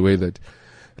shape the way that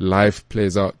life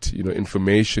plays out?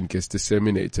 Information gets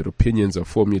disseminated, opinions are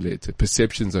formulated,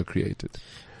 perceptions are created.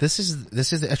 This is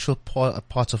the actual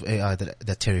part of AI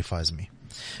that terrifies me,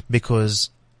 because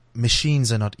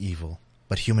machines are not evil.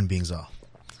 But human beings are,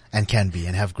 and can be,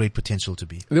 and have great potential to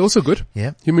be. They're also good.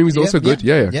 Yeah. Human beings are also good.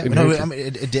 Yeah. No, I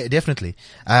mean, definitely.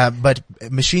 But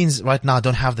machines right now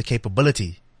don't have the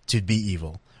capability to be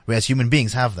evil, whereas human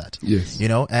beings have that. Yes.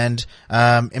 And,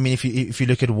 if you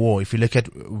look at war, if you look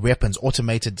at weapons,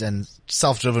 automated and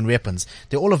self-driven weapons,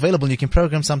 they're all available. You can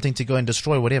program something to go and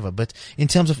destroy whatever. But in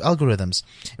terms of algorithms,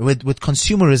 with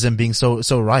consumerism being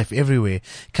so rife everywhere,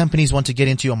 companies want to get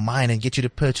into your mind and get you to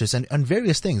purchase and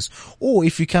various things. Or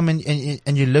if you come in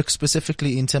and you look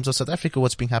specifically in terms of South Africa,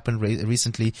 what's been happening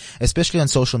recently, especially on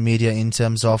social media in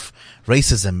terms of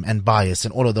racism and bias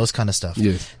and all of those kind of stuff.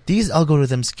 Yes. These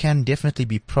algorithms can definitely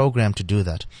be programmed to do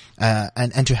that,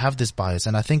 and to have this bias.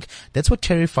 And I think that's what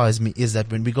terrifies me, is that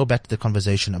when we go back to the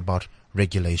conversation about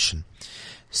regulation,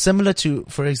 similar to,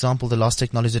 for example, the last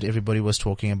technology that everybody was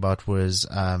talking about was,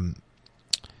 I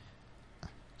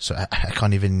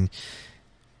can't even,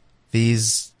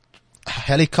 these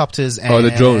helicopters and,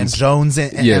 the drones. and drones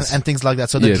and, Yes. and things like that.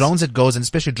 So the Yes. drones that goes, and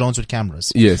especially drones with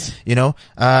cameras. Yes.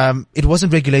 It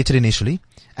wasn't regulated initially.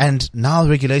 And now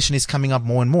regulation is coming up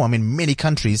more and more. I mean, many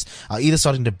countries are either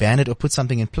starting to ban it or put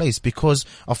something in place because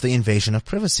of the invasion of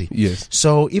privacy. Yes.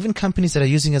 So even companies that are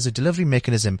using it as a delivery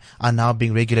mechanism are now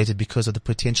being regulated because of the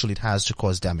potential it has to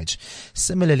cause damage.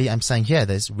 Similarly, I'm saying here,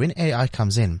 when AI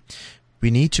comes in,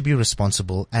 we need to be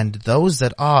responsible, and those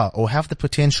that are or have the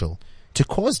potential to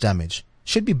cause damage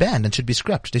should be banned and should be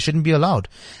scrapped. They shouldn't be allowed.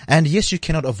 And yes, you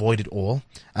cannot avoid it all.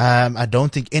 I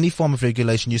don't think any form of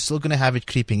regulation, you're still going to have it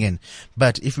creeping in.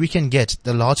 But if we can get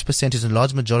the large percentage and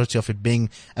large majority of it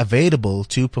being available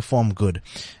to perform good,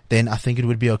 then I think it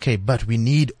would be okay. But we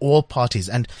need all parties,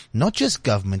 and not just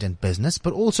government and business,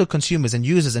 but also consumers and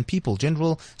users and people,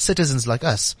 general citizens like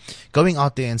us, going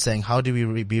out there and saying, how do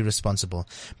we be responsible?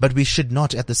 But we should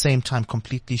not at the same time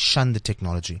completely shun the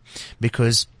technology,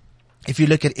 because if you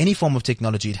look at any form of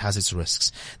technology, it has its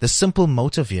risks. The simple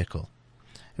motor vehicle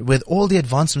with all the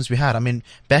advancements we had. I mean,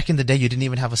 back in the day, you didn't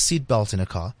even have a seat belt in a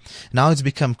car. Now it's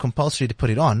become compulsory to put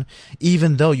it on,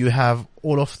 even though you have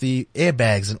all of the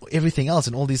airbags and everything else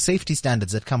and all these safety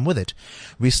standards that come with it.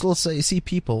 We still see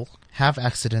people have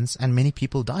accidents and many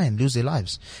people die and lose their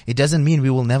lives. It doesn't mean we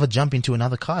will never jump into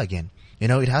another car again. You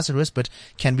know, it has a risk, but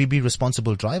can we be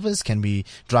responsible drivers? Can we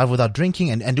drive without drinking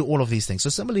and do all of these things?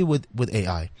 So similarly with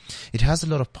AI, it has a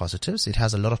lot of positives. It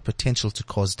has a lot of potential to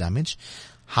cause damage.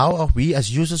 How are we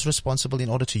as users responsible in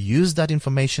order to use that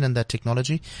information and that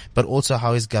technology? But also,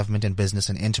 how is government and business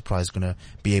and enterprise going to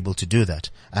be able to do that?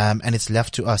 And it's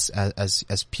left to us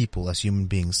as people, as human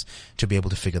beings, to be able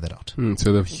to figure that out.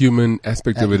 So the human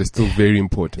aspect of it is still very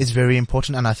important. It's very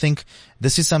important. And I think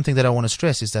this is something that I want to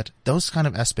stress, is that those kind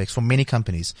of aspects for many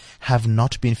companies have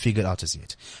not been figured out as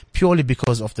yet, purely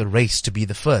because of the race to be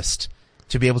the first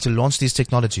to be able to launch these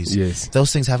technologies. Yes.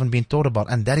 Those things haven't been thought about.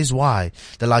 And that is why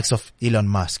the likes of Elon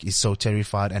Musk is so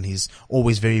terrified, and he's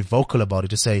always very vocal about it,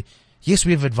 to say, yes,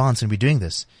 we have advanced and we're doing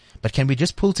this, but can we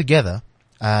just pull together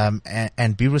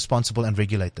and be responsible and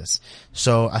regulate this?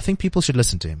 So I think people should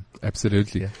listen to him.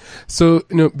 Absolutely. Yeah. So,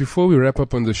 before we wrap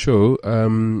up on the show,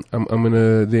 I'm going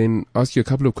to then ask you a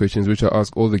couple of questions, which I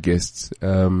ask all the guests,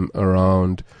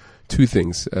 around two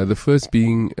things. The first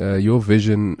being, your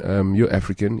vision. You're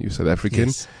African, you're South African.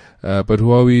 Yes. But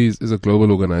Huawei is a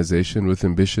global organization with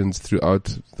ambitions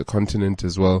throughout the continent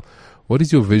as well. What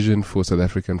is your vision for South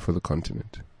Africa and for the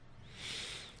continent?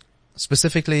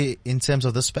 Specifically in terms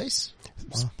of the space?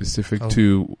 Specific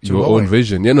to your Huawei. own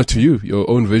vision. Yeah, not to you, your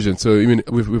own vision. So, I mean,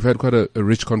 we've had quite a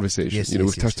rich conversation. Yes,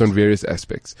 we've touched on various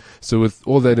aspects. So with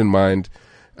all that in mind,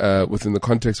 within the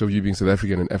context of you being South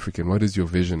African and African, what is your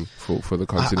vision for the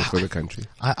continent, for the country?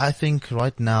 I think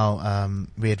right now,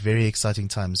 we're at very exciting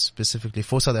times, specifically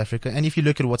for South Africa. And if you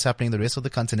look at what's happening in the rest of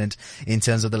the continent in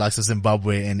terms of the likes of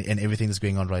Zimbabwe and everything that's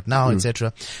going on right now,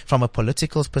 etc., from a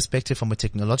political perspective, from a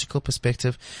technological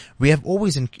perspective, we have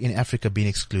always in Africa been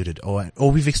excluded, or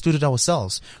we've excluded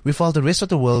ourselves. We felt the rest of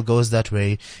the world goes that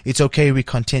way. It's okay, we're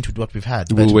content with what we've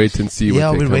had. We'll wait and see.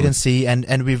 Yeah, we'll wait and see,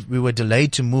 and we were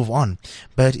delayed to move on.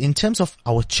 But in terms of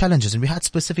our challenges, and we had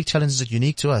specific challenges that are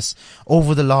unique to us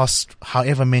over the last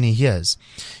however many years,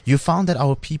 you found that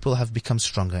our people have become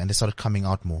stronger and they started coming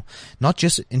out more. Not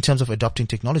just in terms of adopting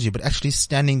technology, but actually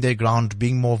standing their ground,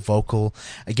 being more vocal,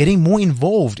 getting more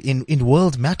involved in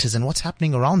world matters and what's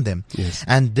happening around them. Yes.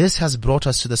 And this has brought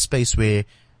us to the space where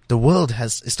the world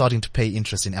is starting to pay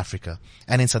interest in Africa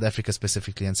and in South Africa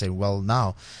specifically, and say, well,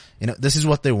 now, this is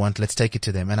what they want. Let's take it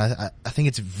to them. And I think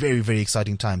it's a very, very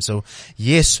exciting time. So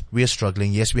yes, we are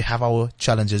struggling. Yes, we have our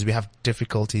challenges. We have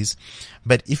difficulties.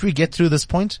 But if we get through this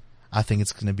point, I think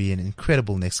it's going to be an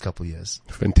incredible next couple of years.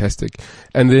 Fantastic.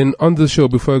 And then on the show,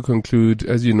 before I conclude,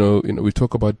 as you know, we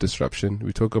talk about disruption.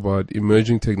 We talk about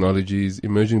emerging technologies,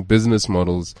 emerging business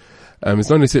models.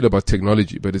 It's not necessarily about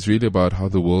technology, but it's really about how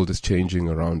the world is changing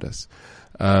around us.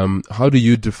 How do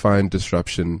you define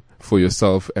disruption for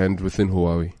yourself and within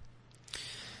Huawei?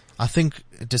 I think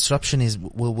disruption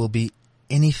will be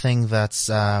anything that's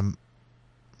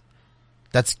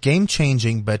game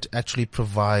changing, but actually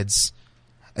provides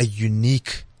a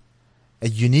unique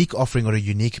offering or a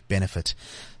unique benefit.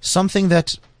 Something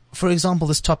that, for example,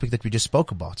 this topic that we just spoke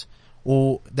about,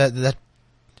 or that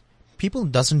people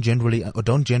don't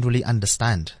generally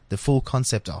understand the full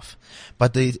concept of,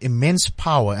 but the immense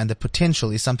power and the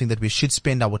potential is something that we should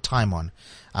spend our time on.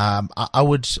 I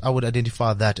would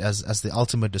identify that as the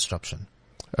ultimate disruption.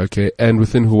 Okay. And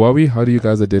within Huawei, how do you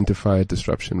guys identify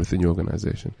disruption within your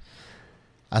organization?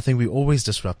 I think we're always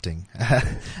disrupting.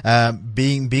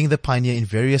 Being the pioneer in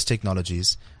various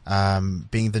technologies,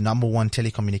 being the number one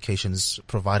telecommunications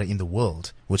provider in the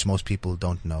world, which most people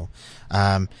don't know.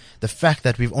 The fact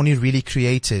that we've only really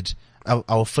created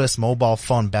our first mobile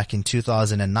phone back in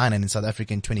 2009 and in South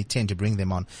Africa in 2010 to bring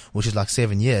them on, which is like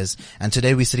 7 years. And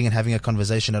today we're sitting and having a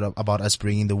conversation about us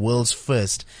bringing the world's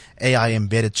first AI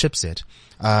embedded chipset.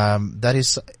 I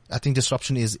think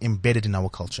disruption is embedded in our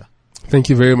culture. Thank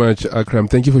you very much, Akram.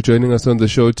 Thank you for joining us on the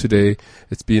show today.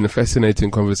 It's been a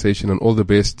fascinating conversation, and all the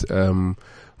best from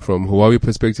Huawei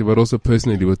perspective, but also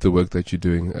personally with the work that you're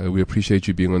doing. We appreciate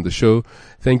you being on the show.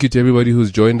 Thank you to everybody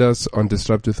who's joined us on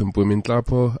Disrupt with Mpumi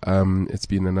Nhlapo. It's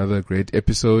been another great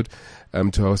episode.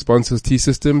 To our sponsors,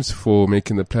 T-Systems, for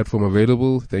making the platform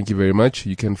available. Thank you very much.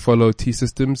 You can follow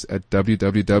T-Systems at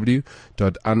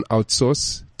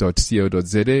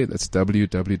www.unoutsource.co.za. That's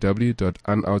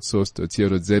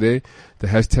www.unoutsource.co.za. The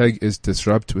hashtag is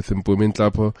Disrupt with Mpumi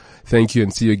Nhlapo. Thank you,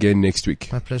 and see you again next week.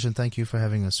 My pleasure, and thank you for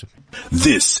having us.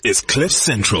 This is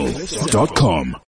CliffCentral.com.